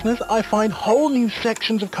consciousness, I find whole new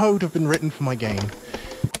sections of code have been written for my game.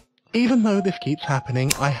 Even though this keeps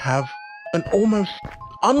happening, I have an almost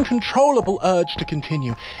uncontrollable urge to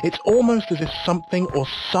continue. It's almost as if something or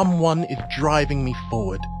someone is driving me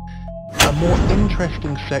forward. A more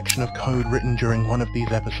interesting section of code written during one of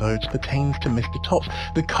these episodes pertains to Mr. Tops.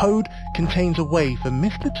 The code contains a way for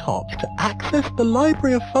Mr. Tops to access the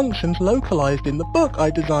library of functions localized in the book I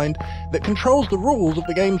designed that controls the rules of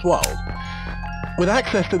the game's world. With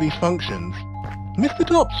access to these functions, Mr.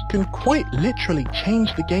 Dobbs can quite literally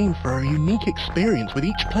change the game for a unique experience with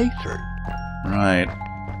each playthrough. Right.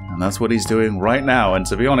 And that's what he's doing right now, and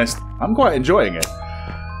to be honest, I'm quite enjoying it.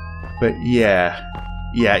 But yeah,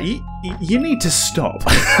 you need to stop.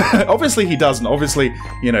 Obviously he doesn't. Obviously,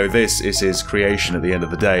 you know, this is his creation at the end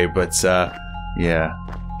of the day, but yeah.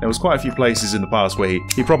 There was quite a few places in the past where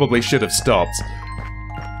he probably should have stopped.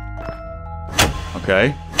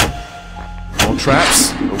 Okay. More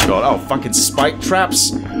traps. Oh god, oh fucking spike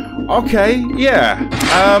traps. Okay, yeah.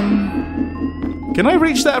 Can I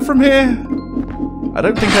reach that from here? I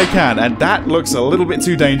don't think I can, and that looks a little bit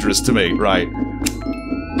too dangerous to me, right.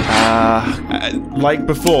 Like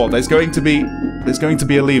before, there's going to be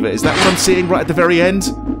a lever. Is that what I'm seeing right at the very end?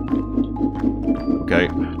 Okay.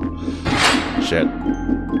 Shit.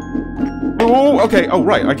 Oh, okay. Oh,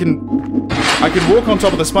 right. I can walk on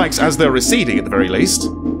top of the spikes as they're receding at the very least.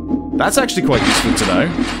 That's actually quite useful to know.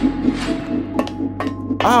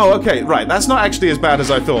 Oh, okay. Right. That's not actually as bad as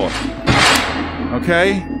I thought.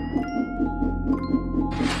 Okay.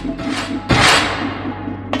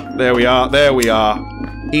 There we are. There we are.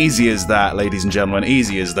 Easy as that, ladies and gentlemen.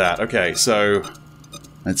 Easy as that. Okay, so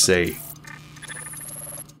let's see.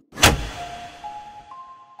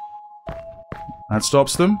 That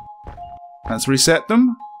stops them. Let's reset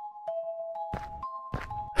them.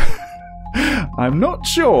 I'm not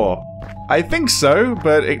sure. I think so,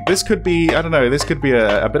 but this could be, I don't know, this could be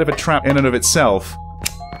a bit of a trap in and of itself.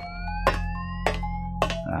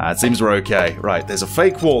 It seems we're okay. Right, there's a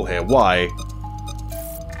fake wall here. Why?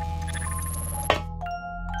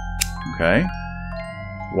 Okay.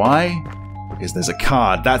 Why? Because there's a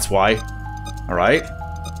card, that's why. Alright.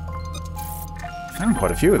 Found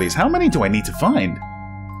quite a few of these. How many do I need to find?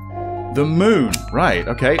 The moon. Right,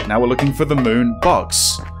 okay. Now we're looking for the moon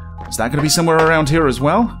box. Is that going to be somewhere around here as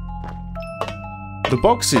well? The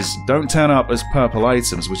boxes don't turn up as purple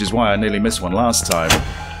items, which is why I nearly missed one last time.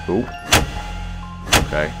 Ooh.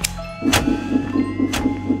 Okay.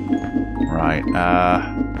 Right,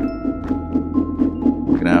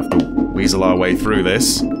 we're gonna have to weasel our way through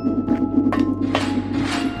this.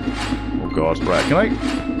 Oh god, right, can I?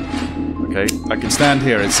 Okay, I can stand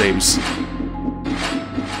here it seems.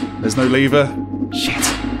 There's no lever. Shit.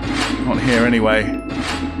 Not here anyway.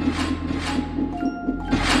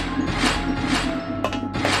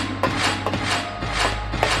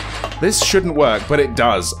 This shouldn't work, but it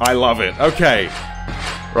does. I love it. Okay.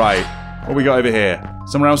 Right. What we got over here?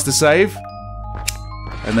 Somewhere else to save?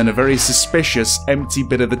 And then a very suspicious empty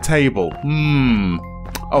bit of the table.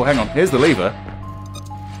 Oh, hang on. Here's the lever.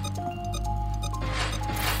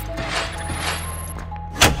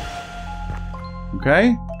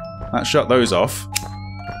 Okay. That shut those off.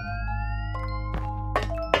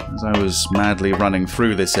 As I was madly running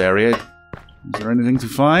through this area. Is there anything to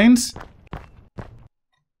find?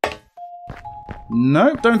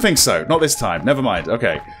 No, don't think so. Not this time. Never mind.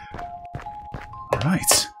 Okay.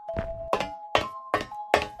 Alright.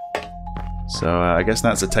 So, I guess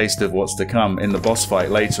that's a taste of what's to come in the boss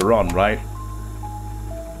fight later on, right?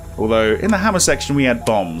 Although, in the hammer section we had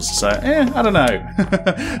bombs, so, I don't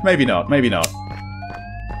know. Maybe not, maybe not.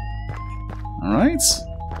 Alright.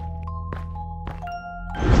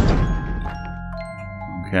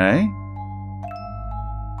 Okay.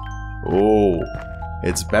 Oh,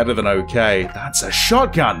 it's better than okay. That's a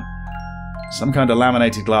shotgun! Some kind of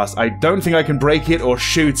laminated glass. I don't think I can break it or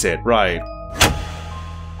shoot it. Right.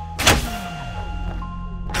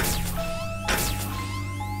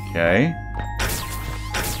 Okay.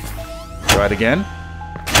 Try it again.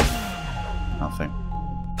 Nothing.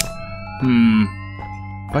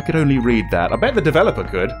 If I could only read that. I bet the developer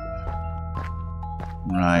could.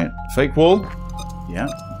 Right. Fake wall? Yeah.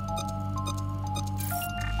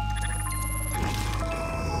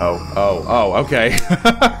 Oh, okay.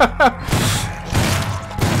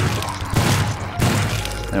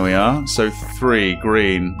 There we are. So 3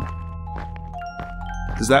 green.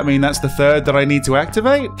 Does that mean that's the third that I need to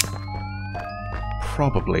activate?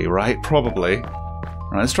 Probably, right? Probably.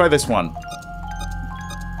 Right, let's try this one.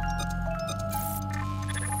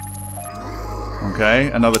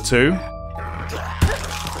 Okay, another 2.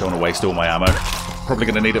 Don't want to waste all my ammo. Probably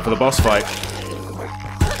going to need it for the boss fight.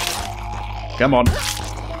 Come on.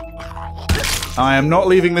 I am not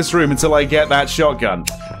leaving this room until I get that shotgun.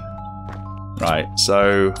 Right,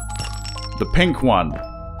 so the pink one.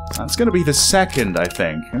 That's going to be the second, I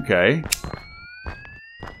think. Okay.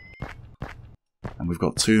 And we've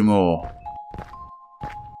got 2 more.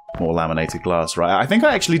 More laminated glass, right? I think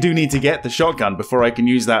I actually do need to get the shotgun before I can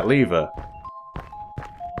use that lever.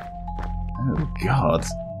 Oh, God.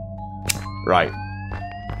 Right.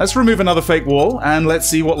 Let's remove another fake wall, and let's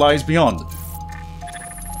see what lies beyond.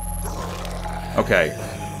 Okay.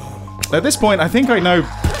 At this point, I think I know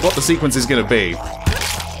what the sequence is going to be.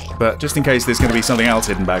 But just in case there's going to be something else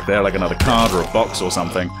hidden back there, like another card or a box or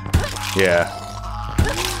something. Yeah.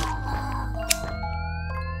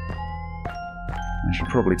 I should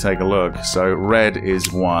probably take a look. So, red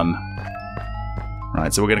is 1.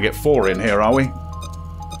 Right, so we're going to get 4 in here, are we?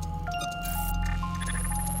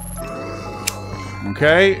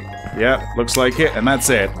 Okay. Yeah, looks like it, and that's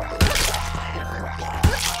it.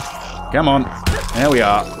 Come on. There we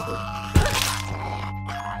are.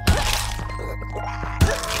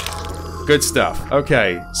 Good stuff.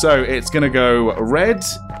 Okay, so it's going to go red,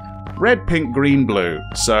 pink, green, blue.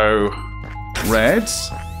 So, red,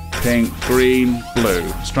 pink, green, blue.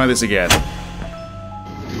 Let's try this again.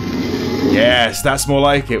 Yes, that's more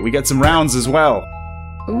like it. We get some rounds as well.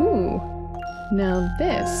 Ooh. Now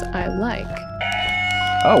this I like.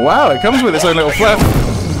 Oh, wow, it comes with its own little flap.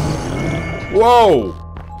 Whoa!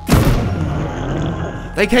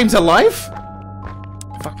 They came to life?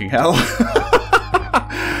 Fucking hell.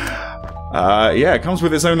 Yeah, it comes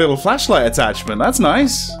with its own little flashlight attachment. That's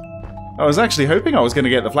nice. I was actually hoping I was going to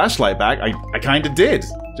get the flashlight back. I kind of did.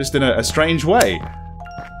 Just in a strange way.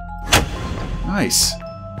 Nice.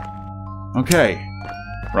 Okay.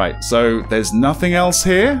 Right, so there's nothing else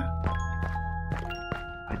here?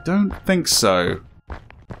 I don't think so.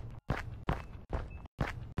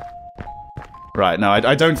 Right, no,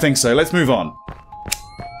 I don't think so. Let's move on.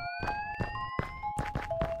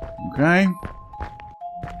 Okay.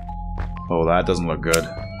 Oh, that doesn't look good.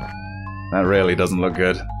 That really doesn't look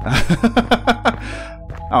good.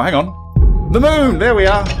 Oh, hang on. The moon! There we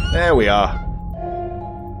are! There we are.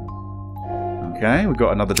 Okay, we've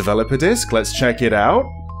got another developer disc. Let's check it out.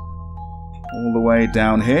 All the way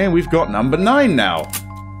down here. We've got number 9 now.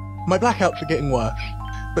 My blackouts are getting worse.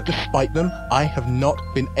 But despite them, I have not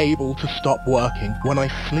been able to stop working. When I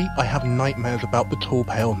sleep, I have nightmares about the tall,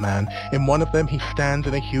 pale man. In one of them, he stands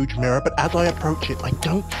in a huge mirror, but as I approach it, I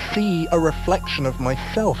don't see a reflection of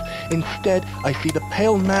myself. Instead, I see the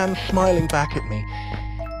pale man smiling back at me.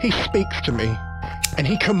 He speaks to me, and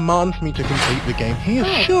he commands me to complete the game. He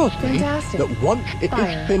assures me that once it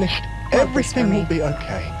is finished, everything will be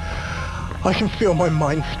okay. I can feel my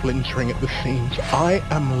mind splintering at the seams. I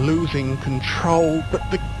am losing control, but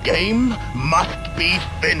the game must be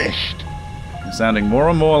finished. You're sounding more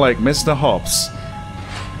and more like Mr. Hops.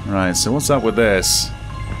 Right, so what's up with this?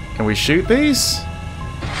 Can we shoot these?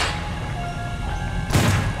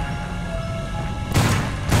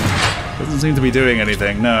 Doesn't seem to be doing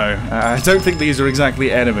anything, no. I don't think these are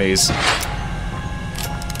exactly enemies.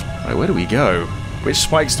 Right, where do we go? Which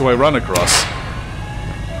spikes do I run across?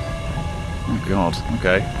 Oh god,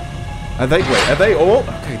 okay. Are they all?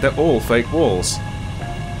 Okay, they're all fake walls.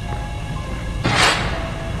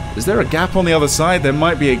 Is there a gap on the other side? There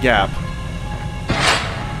might be a gap.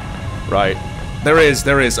 Right. There is,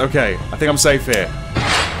 okay. I think I'm safe here.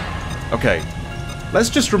 Okay. Let's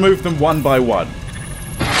just remove them one by one.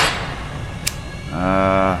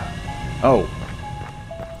 Oh.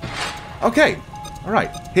 Okay.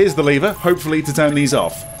 Alright. Here's the lever, hopefully to turn these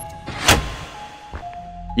off.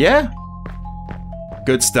 Yeah?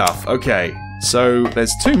 Good stuff. Okay, so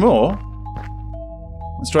there's 2 more.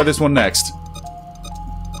 Let's try this one next.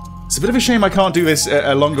 It's a bit of a shame I can't do this at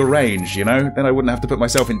a longer range, you know? Then I wouldn't have to put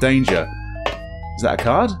myself in danger. Is that a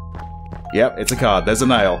card? Yep, it's a card. There's a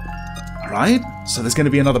nail. Alright, so there's going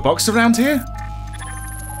to be another box around here?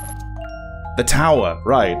 The tower.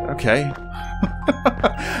 Right, okay.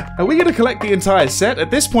 Are we going to collect the entire set? At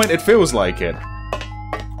this point, it feels like it.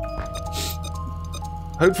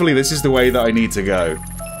 Hopefully this is the way that I need to go.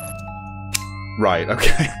 Right,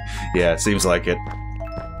 okay. Yeah, seems like it.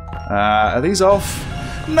 Are these off?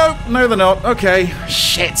 Nope, no they're not. Okay.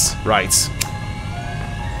 Shit. Right.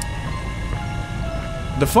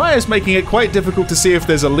 The fire's making it quite difficult to see if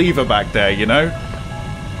there's a lever back there, you know?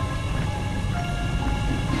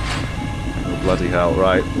 Oh, bloody hell,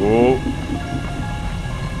 right. Whoa.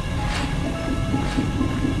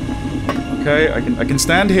 Okay, I can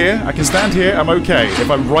stand here. I can stand here. I'm okay. If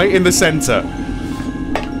I'm right in the center.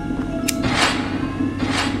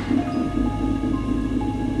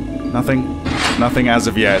 Nothing. Nothing as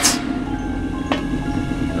of yet.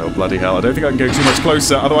 Oh, bloody hell. I don't think I can go too much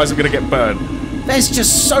closer, otherwise I'm going to get burned. There's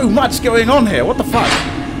just so much going on here. What the fuck?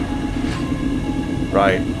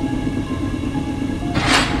 Right.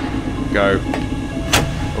 Go.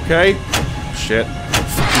 Okay. Shit.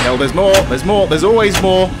 Fucking hell, there's more. There's more. There's always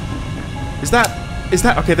more. Is that...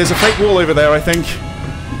 Okay, there's a fake wall over there, I think.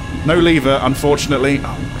 No lever, unfortunately.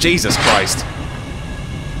 Oh, Jesus Christ.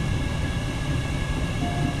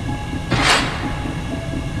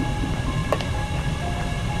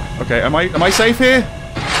 Okay, am I safe here?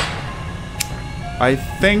 I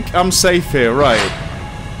think I'm safe here, right.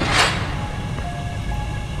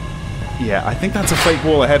 Yeah, I think that's a fake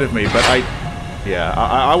wall ahead of me, but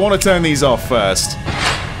I want to turn these off first.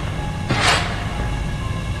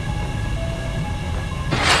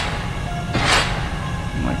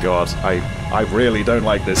 Oh my god, I really don't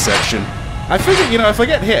like this section. I figured, you know, if I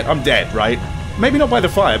get hit, I'm dead, right? Maybe not by the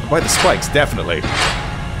fire, but by the spikes, definitely.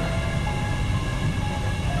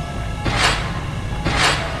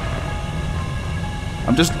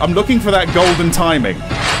 I'm looking for that golden timing,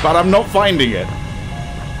 but I'm not finding it.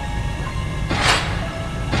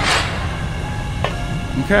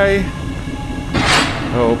 Okay.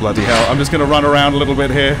 Oh, bloody hell. I'm just gonna run around a little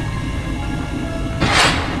bit here.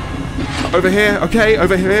 Over here. Okay,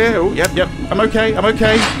 over here. Oh, yep. I'm okay.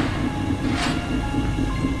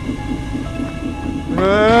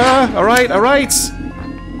 Alright.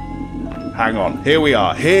 Hang on. Here we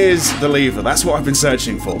are. Here's the lever. That's what I've been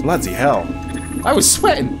searching for. Bloody hell. I was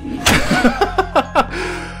sweating.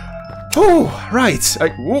 Oh, right.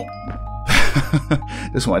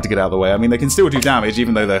 Just wanted to get out of the way. I mean, they can still do damage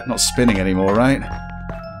even though they're not spinning anymore, right?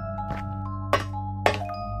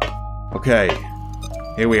 Okay.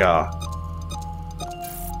 Here we are.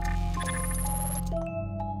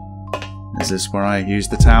 Is this where I use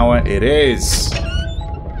the tower? It is!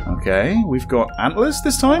 Okay, we've got antlers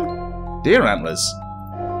this time? Deer antlers.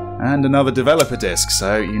 And another developer disc,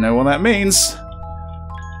 so you know what that means.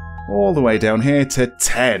 All the way down here to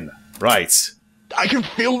 10. Right. I can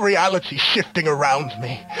feel reality shifting around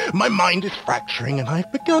me. My mind is fracturing and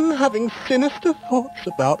I've begun having sinister thoughts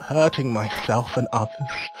about hurting myself and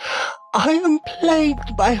others. I am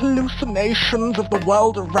plagued by hallucinations of the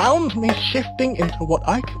world around me shifting into what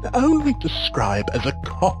I can only describe as a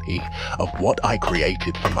copy of what I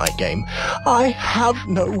created for my game. I have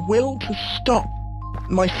no will to stop.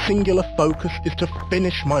 My singular focus is to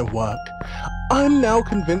finish my work. I'm now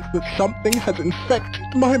convinced that something has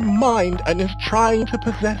infected my mind and is trying to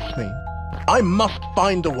possess me. I must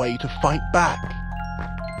find a way to fight back.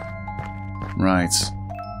 Right.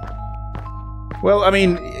 Well, I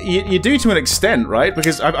mean, you do to an extent, right?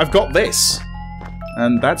 Because I've got this.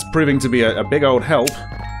 And that's proving to be a big old help.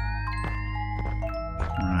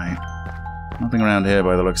 Right. Nothing around here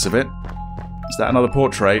by the looks of it. Is that another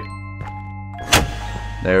portrait?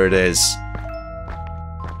 There it is.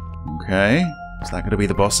 Okay. Is that going to be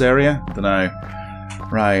the boss area? I don't know.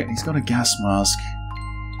 Right. He's got a gas mask.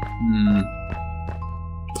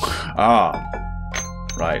 Ah.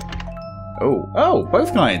 Right. Oh,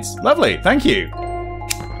 both kinds. Lovely. Thank you.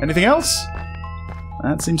 Anything else?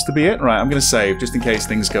 That seems to be it. Right, I'm going to save just in case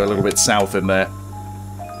things go a little bit south in there.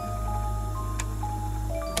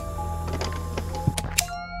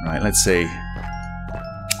 Right, let's see.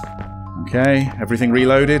 Okay, everything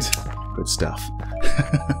reloaded. Good stuff.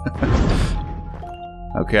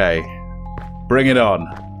 Okay. Bring it on.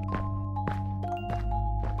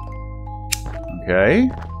 Okay.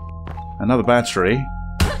 Another battery.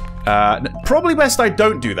 Probably best I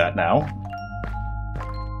don't do that now.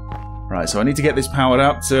 Right, so I need to get this powered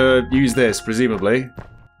up to use this, presumably. A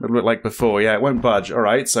little bit like before. Yeah, it won't budge.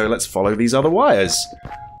 Alright, so let's follow these other wires.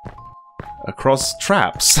 Across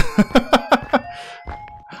traps.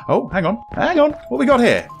 Oh, hang on. Hang on. What we got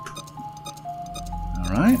here?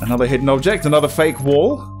 Alright, another hidden object, another fake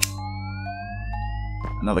wall.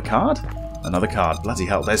 Another card? Another card. Bloody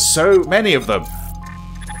hell, there's so many of them.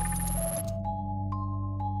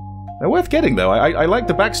 They're worth getting, though. I like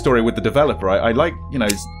the backstory with the developer. I like, you know...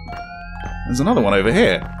 There's another one over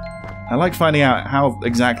here. I like finding out how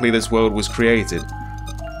exactly this world was created.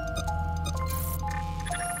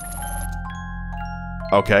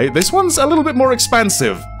 Okay, this one's a little bit more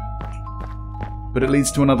expansive. But it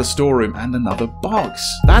leads to another storeroom and another box.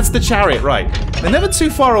 That's the chariot, right. They're never too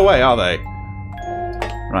far away, are they?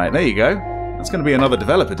 Right, there you go. That's going to be another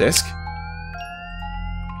developer disc.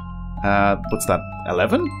 What's that?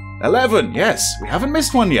 11? 11, yes. We haven't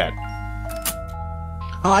missed one yet.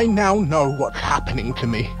 I now know what's happening to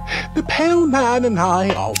me. The Pale Man and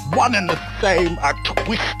I are one and the same, a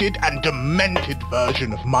twisted and demented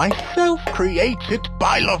version of myself created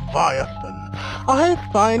by Leviathan. I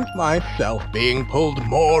find myself being pulled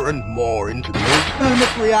more and more into the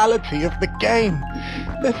alternate reality of the game.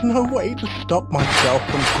 There's no way to stop myself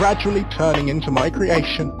from gradually turning into my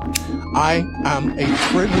creation. I am a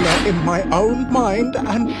prisoner in my own mind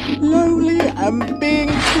and slowly am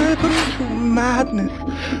being driven to madness.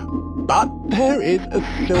 But there is a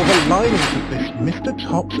silver lining to this Mr.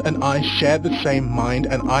 Tops and I share the same mind,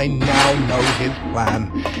 and I now know his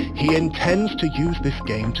plan. He intends to use this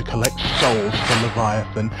game to collect souls from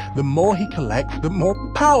Leviathan. The more he collects, the more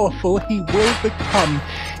powerful he will become.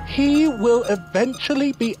 He will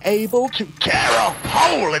eventually be able to tear a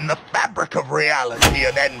hole in the fabric of reality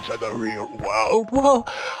and enter the real world. Well,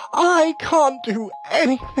 I can't do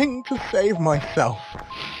anything to save myself.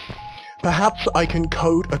 Perhaps I can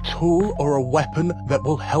code a tool or a weapon that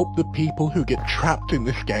will help the people who get trapped in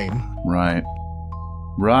this game. Right.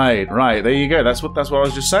 Right. There you go. That's what I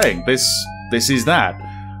was just saying. This is that.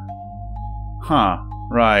 Huh.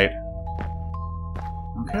 Right.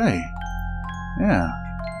 Okay. Yeah.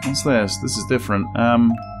 What's this? This is different.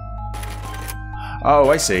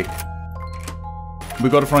 Oh, I see.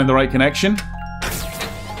 We've got to find the right connection?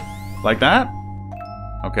 Like that?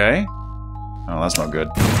 Okay. Oh, that's not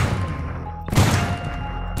good.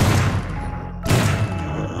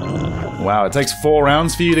 Wow, it takes 4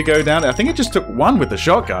 rounds for you to go down. I think it just took 1 with the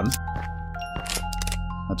shotgun.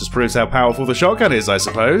 That just proves how powerful the shotgun is, I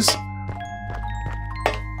suppose.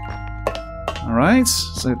 Alright,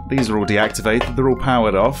 so these are all deactivated. They're all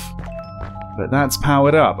powered off. But that's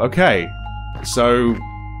powered up. Okay. So,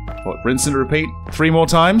 what, rinse and repeat 3 more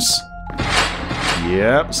times?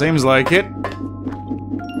 Yep, seems like it.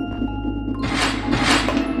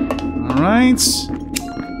 Alright.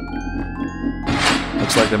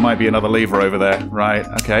 Looks like there might be another lever over there. Right,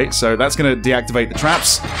 okay, so that's going to deactivate the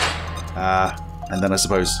traps. And then I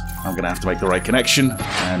suppose I'm going to have to make the right connection.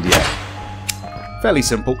 And yeah, fairly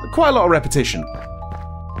simple. Quite a lot of repetition.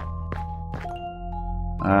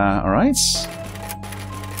 Alright.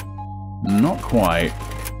 Not quite.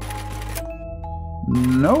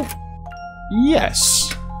 Nope.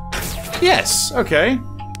 Yes. Yes, okay.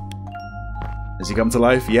 Has he come to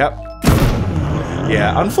life? Yep.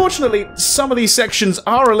 Yeah, unfortunately, some of these sections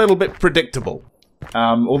are a little bit predictable.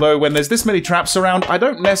 Although when there's this many traps around, I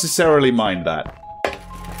don't necessarily mind that.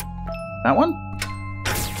 That one?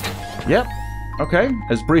 Yep. Okay.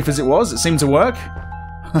 As brief as it was, it seemed to work.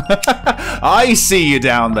 I see you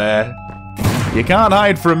down there. You can't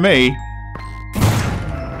hide from me.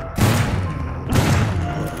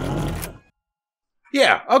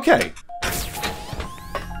 Yeah, okay.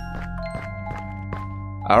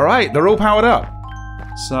 Alright, they're all powered up.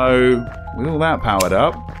 So, with all that powered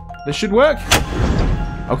up, this should work.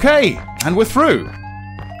 Okay, and we're through.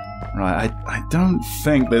 Right, I don't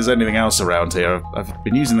think there's anything else around here. I've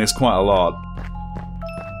been using this quite a lot.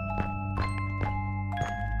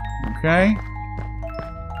 Okay.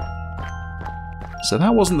 So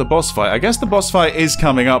that wasn't the boss fight. I guess the boss fight is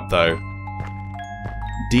coming up, though.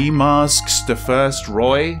 Demasks the first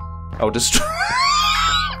Roy? Oh, destroy...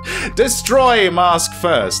 Destroy mask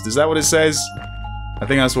first. Is that what it says? I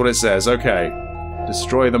think that's what it says. Okay.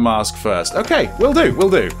 Destroy the mask first. Okay, will do, will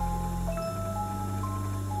do.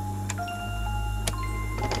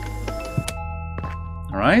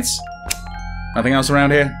 Alright. Nothing else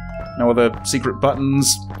around here? No other secret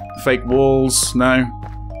buttons? Fake walls? No?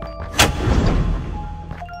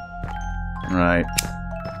 Right.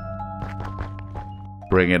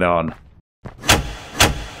 Bring it on.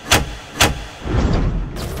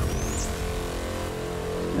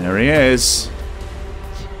 There he is.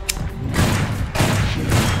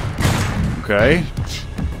 Okay.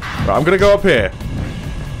 Right, I'm gonna go up here.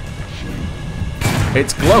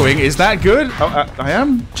 It's glowing. Is that good? Oh, I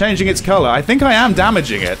am changing its color. I think I am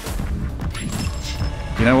damaging it.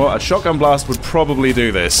 You know what? A shotgun blast would probably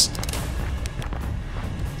do this.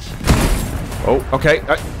 Oh, okay.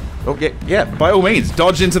 Oh, yeah, by all means,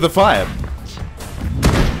 dodge into the fire.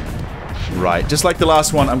 Right, just like the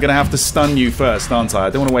last one, I'm going to have to stun you first, aren't I? I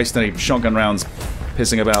don't want to waste any shotgun rounds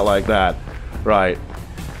pissing about like that. Right.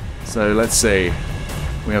 So, let's see.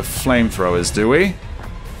 We have flamethrowers, do we?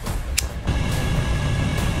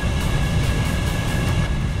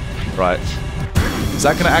 Right. Is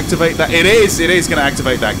that going to activate that? It is! It is going to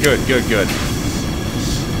activate that. Good, good, good.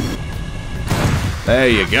 There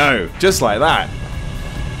you go. Just like that.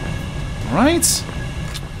 Right.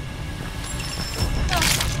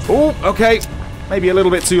 Oh, okay. Maybe a little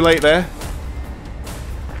bit too late there.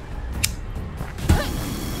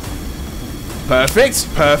 Perfect,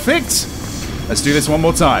 perfect. Let's do this one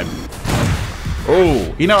more time.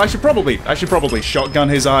 Oh, you know, I should probably shotgun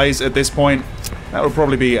his eyes at this point. That would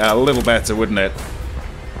probably be a little better, wouldn't it?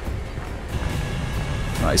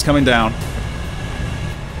 Right, he's coming down.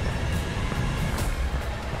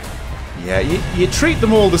 Yeah, you treat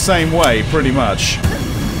them all the same way, pretty much.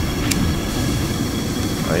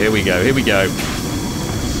 Oh, here we go, here we go.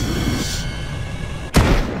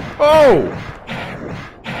 Oh!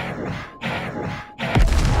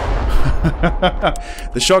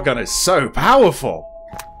 The shotgun is so powerful.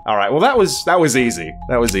 All right, well that was easy.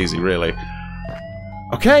 That was easy, really.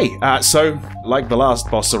 Okay, so like the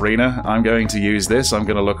last boss arena, I'm going to use this. I'm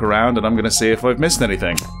going to look around and I'm going to see if I've missed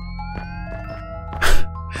anything.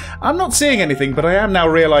 I'm not seeing anything, but I am now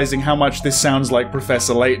realizing how much this sounds like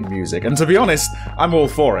Professor Layton music. And to be honest, I'm all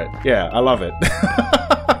for it. Yeah, I love it.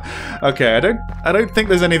 Okay, I don't think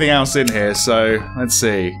there's anything else in here, so let's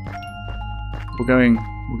see. We're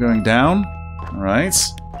going down. All right.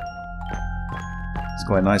 It's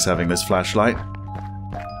quite nice having this flashlight.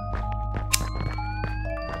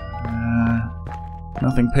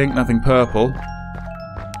 Nothing pink, nothing purple.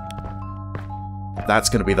 That's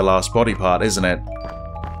going to be the last body part, isn't it?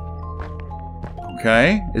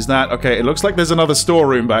 Okay, is that... Okay, it looks like there's another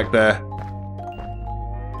storeroom back there.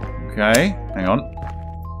 Okay, hang on.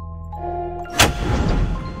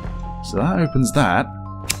 So that opens that.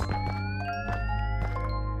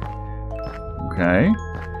 Okay.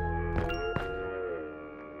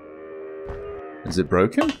 Is it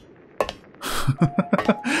broken?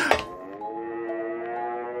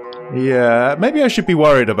 Yeah, maybe I should be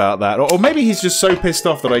worried about that. Or maybe he's just so pissed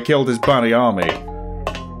off that I killed his bunny army.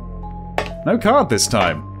 No card this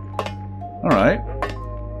time. Alright.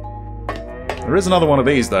 There is another one of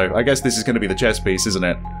these, though. I guess this is going to be the chess piece, isn't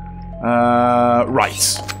it?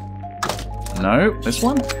 Right. No. This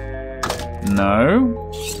one? No.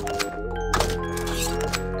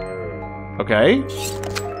 Okay.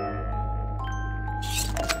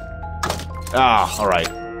 Ah, alright.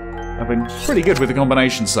 I've been pretty good with the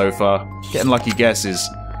combination so far. Getting lucky guesses.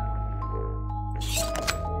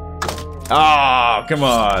 Ah, come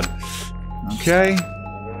on. Okay.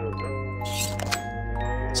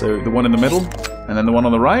 So the one in the middle, and then the one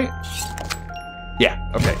on the right? Yeah,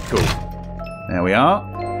 okay, cool. There we are.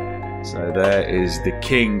 So there is the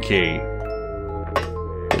king key.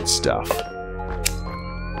 Good stuff.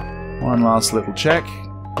 One last little check.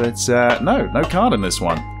 But, no card in this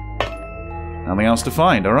one. Nothing else to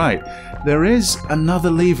find, alright. There is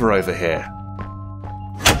another lever over here.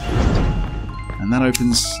 And that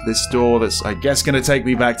opens this door that's, I guess, going to take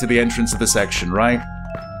me back to the entrance of the section, right?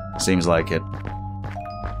 Seems like it.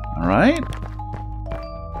 Alright.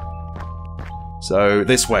 So,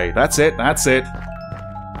 this way. That's it, that's it.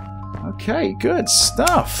 Okay, good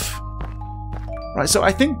stuff. Right, so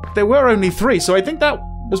I think there were only 3, so I think that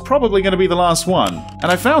was probably going to be the last one. And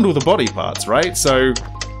I found all the body parts, right? So,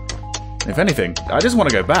 if anything, I just want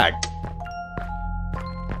to go back.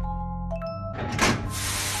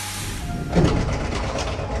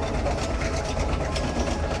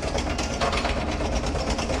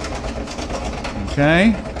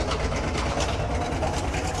 Okay.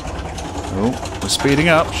 Oh, we're speeding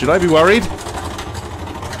up. Should I be worried?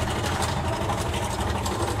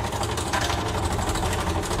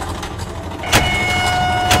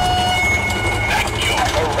 Thank you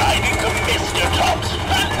for riding the Mr. Top's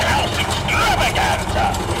Funhouse extravaganza.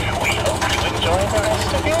 We hope you enjoy the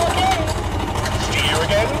rest of your game. See you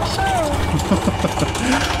again soon.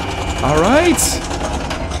 Alright.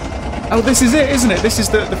 Oh, this is it, isn't it? This is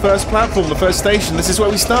the first platform, the first station. This is where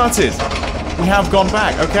we started. We have gone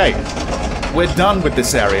back. Okay. We're done with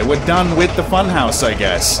this area. We're done with the Funhouse, I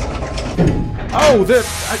guess. Oh,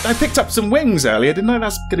 I picked up some wings earlier. Didn't know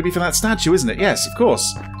that's going to be for that statue, isn't it? Yes, of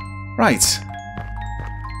course. Right.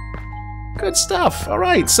 Good stuff.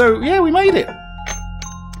 Alright, so, yeah, we made it.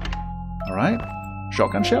 Alright.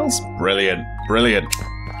 Shotgun shells? Brilliant. Brilliant.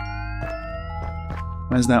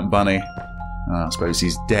 Where's that bunny? Oh, I suppose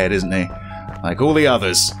he's dead, isn't he? Like all the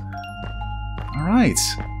others. Alright.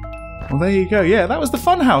 Well, there you go. Yeah, that was the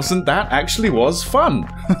Funhouse, and that actually was fun.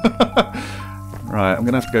 Right, I'm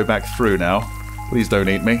going to have to go back through now. Please don't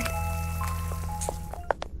eat me.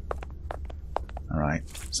 Alright,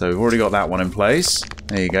 so we've already got that one in place.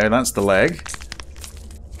 There you go, that's the leg.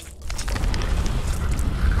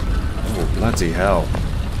 Oh, bloody hell.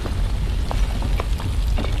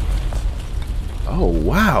 Oh,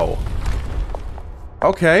 wow.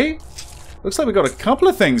 Okay. Looks like we got a couple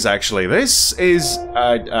of things, actually. This is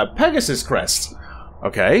a Pegasus crest.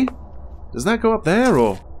 Okay. Does that go up there,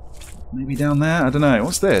 or maybe down there? I don't know.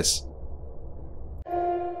 What's this?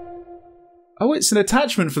 Oh, it's an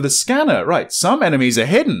attachment for the scanner. Right, some enemies are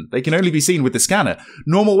hidden. They can only be seen with the scanner.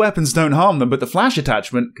 Normal weapons don't harm them, but the flash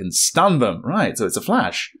attachment can stun them. Right, so it's a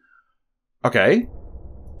flash. Okay.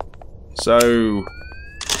 So...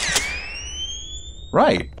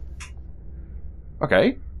 Right.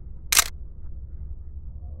 Okay.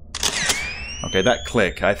 Okay, that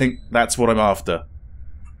click. I think that's what I'm after.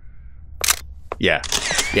 Yeah.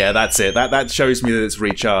 Yeah, that's it. That shows me that it's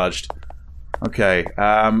recharged. Okay,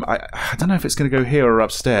 I don't know if it's going to go here or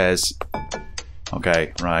upstairs.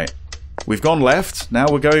 Okay, right. We've gone left, now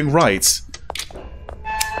we're going right.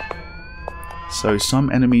 So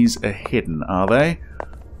some enemies are hidden, are they?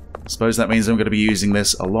 I suppose that means I'm going to be using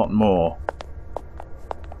this a lot more.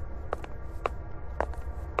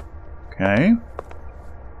 Okay.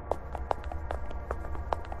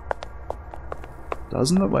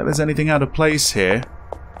 Doesn't look like there's anything out of place here.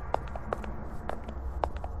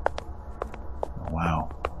 Oh, wow.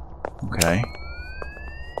 Okay.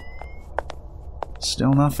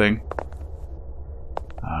 Still nothing.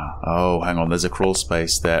 Oh, hang on, there's a crawl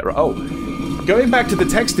space there. Oh, going back to the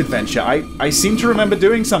text adventure, I seem to remember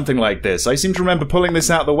doing something like this. I seem to remember pulling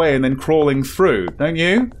this out of the way and then crawling through, don't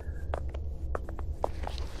you?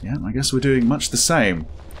 Yeah, I guess we're doing much the same.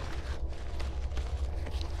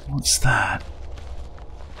 What's that?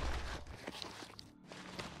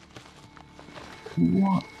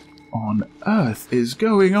 What on earth is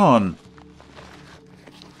going on?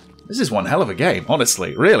 This is one hell of a game,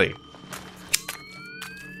 honestly, really.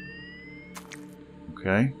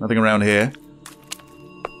 Okay, nothing around here.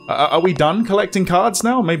 Are we done collecting cards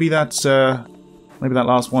now? Maybe that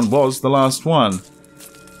last one was the last one.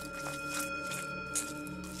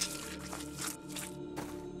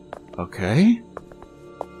 Okay.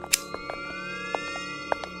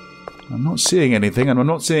 I'm not seeing anything, and I'm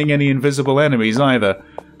not seeing any invisible enemies either.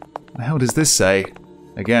 What the hell does this say?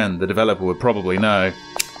 Again, the developer would probably know.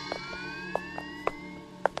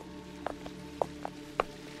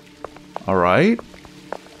 Alright.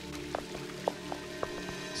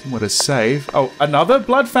 Somewhere to save. Oh, another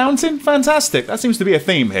blood fountain? Fantastic! That seems to be a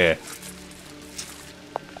theme here.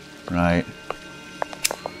 Right.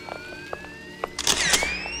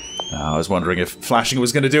 I was wondering if flashing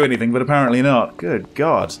was going to do anything, but apparently not. Good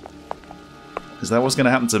God. Is that what's going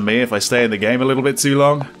to happen to me if I stay in the game a little bit too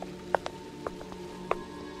long?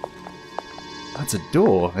 That's a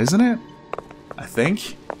door, isn't it? I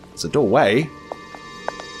think. It's a doorway.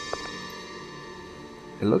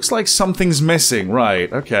 It looks like something's missing.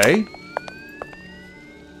 Right, okay.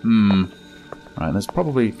 Right, there's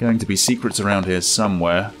probably going to be secrets around here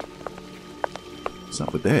somewhere. What's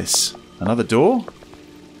up with this? Another door?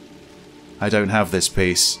 I don't have this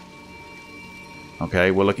piece. Okay,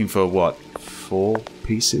 we're looking for what? 4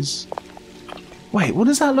 pieces? Wait, what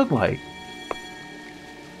does that look like?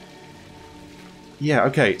 Yeah,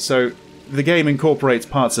 okay, so the game incorporates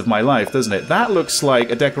parts of my life, doesn't it? That looks like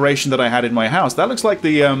a decoration that I had in my house. That looks like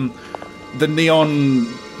the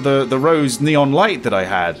neon... the rose neon light that I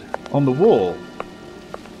had on the wall.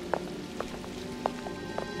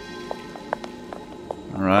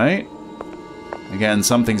 Alright. Again,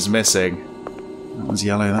 something's missing. That one's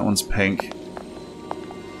yellow, that one's pink.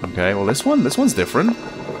 Okay, well this one's different.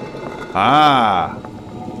 Ah!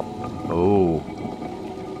 Oh.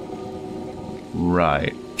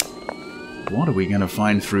 Right. What are we going to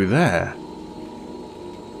find through there?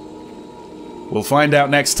 We'll find out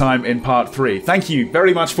next time in part 3. Thank you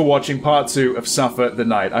very much for watching part 2 of Suffer the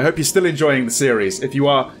Night. I hope you're still enjoying the series. If you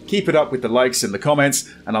are, keep it up with the likes and the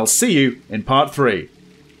comments, and I'll see you in part 3.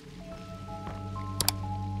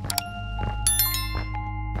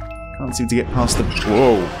 Can't seem to get past the...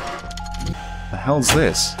 Whoa. The hell's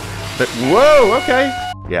this? Whoa, okay.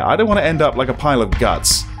 Yeah, I don't want to end up like a pile of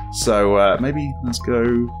guts. So, maybe let's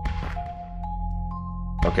go...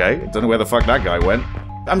 Okay, don't know where the fuck that guy went.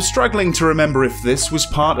 I'm struggling to remember if this was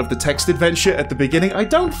part of the text adventure at the beginning. I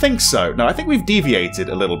don't think so. No, I think we've deviated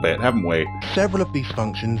a little bit, haven't we? Several of these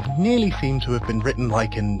functions nearly seem to have been written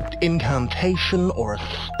like an incantation or a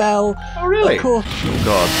spell. Oh, really? Of course. Oh,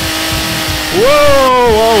 God.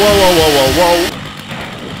 Whoa, whoa, whoa, whoa, whoa, whoa.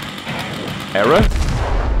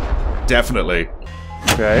 Error? Definitely.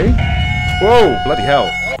 Okay. Whoa, bloody hell.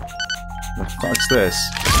 What the fuck's this?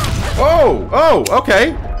 Oh, oh,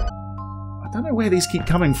 okay. I don't know where these keep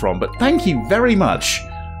coming from, but thank you very much.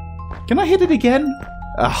 Can I hit it again?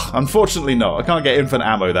 Unfortunately not. I can't get infinite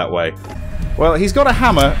ammo that way. Well, he's got a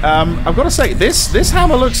hammer. I've got to say, this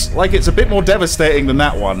hammer looks like it's a bit more devastating than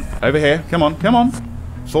that one. Over here. Come on, come on.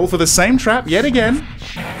 Fall for the same trap yet again.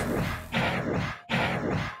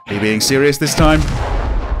 Are you being serious this time?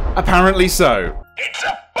 Apparently so. It's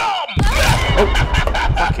a bomb! Oh,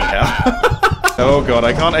 fucking hell. Oh god,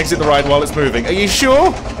 I can't exit the ride while it's moving. Are you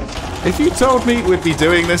sure? If you told me we'd be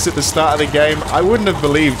doing this at the start of the game, I wouldn't have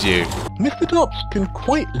believed you. Mr. Tops can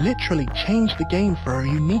quite literally change the game for a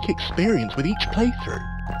unique experience with each playthrough.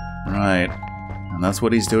 Right. And that's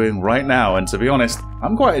what he's doing right now, and to be honest,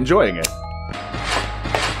 I'm quite enjoying it.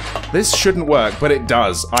 This shouldn't work, but it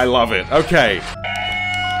does. I love it. Okay.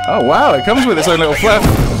 Oh wow, it comes with its own little flap.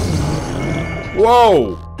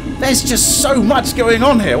 Whoa! There's just so much going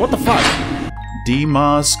on here. What the fuck?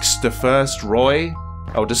 Demasks the first Roy.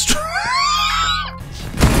 Oh, destroy.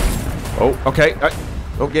 Oh, okay.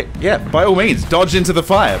 Okay, yeah, by all means, dodge into the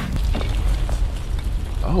fire.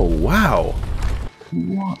 Oh, wow.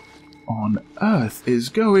 What on earth is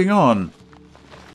going on?